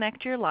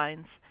disconnect your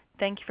lines.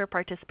 Thank you for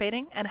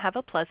participating and have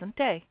a pleasant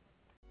day.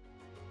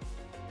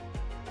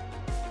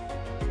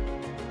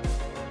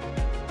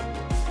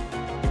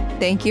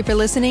 Thank you for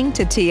listening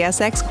to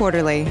TSX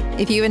Quarterly.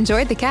 If you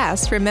enjoyed the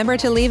cast, remember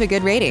to leave a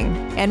good rating.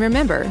 And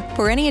remember,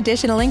 for any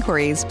additional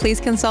inquiries,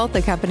 please consult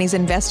the company's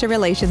investor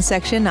relations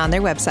section on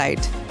their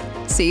website.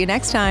 See you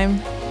next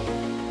time.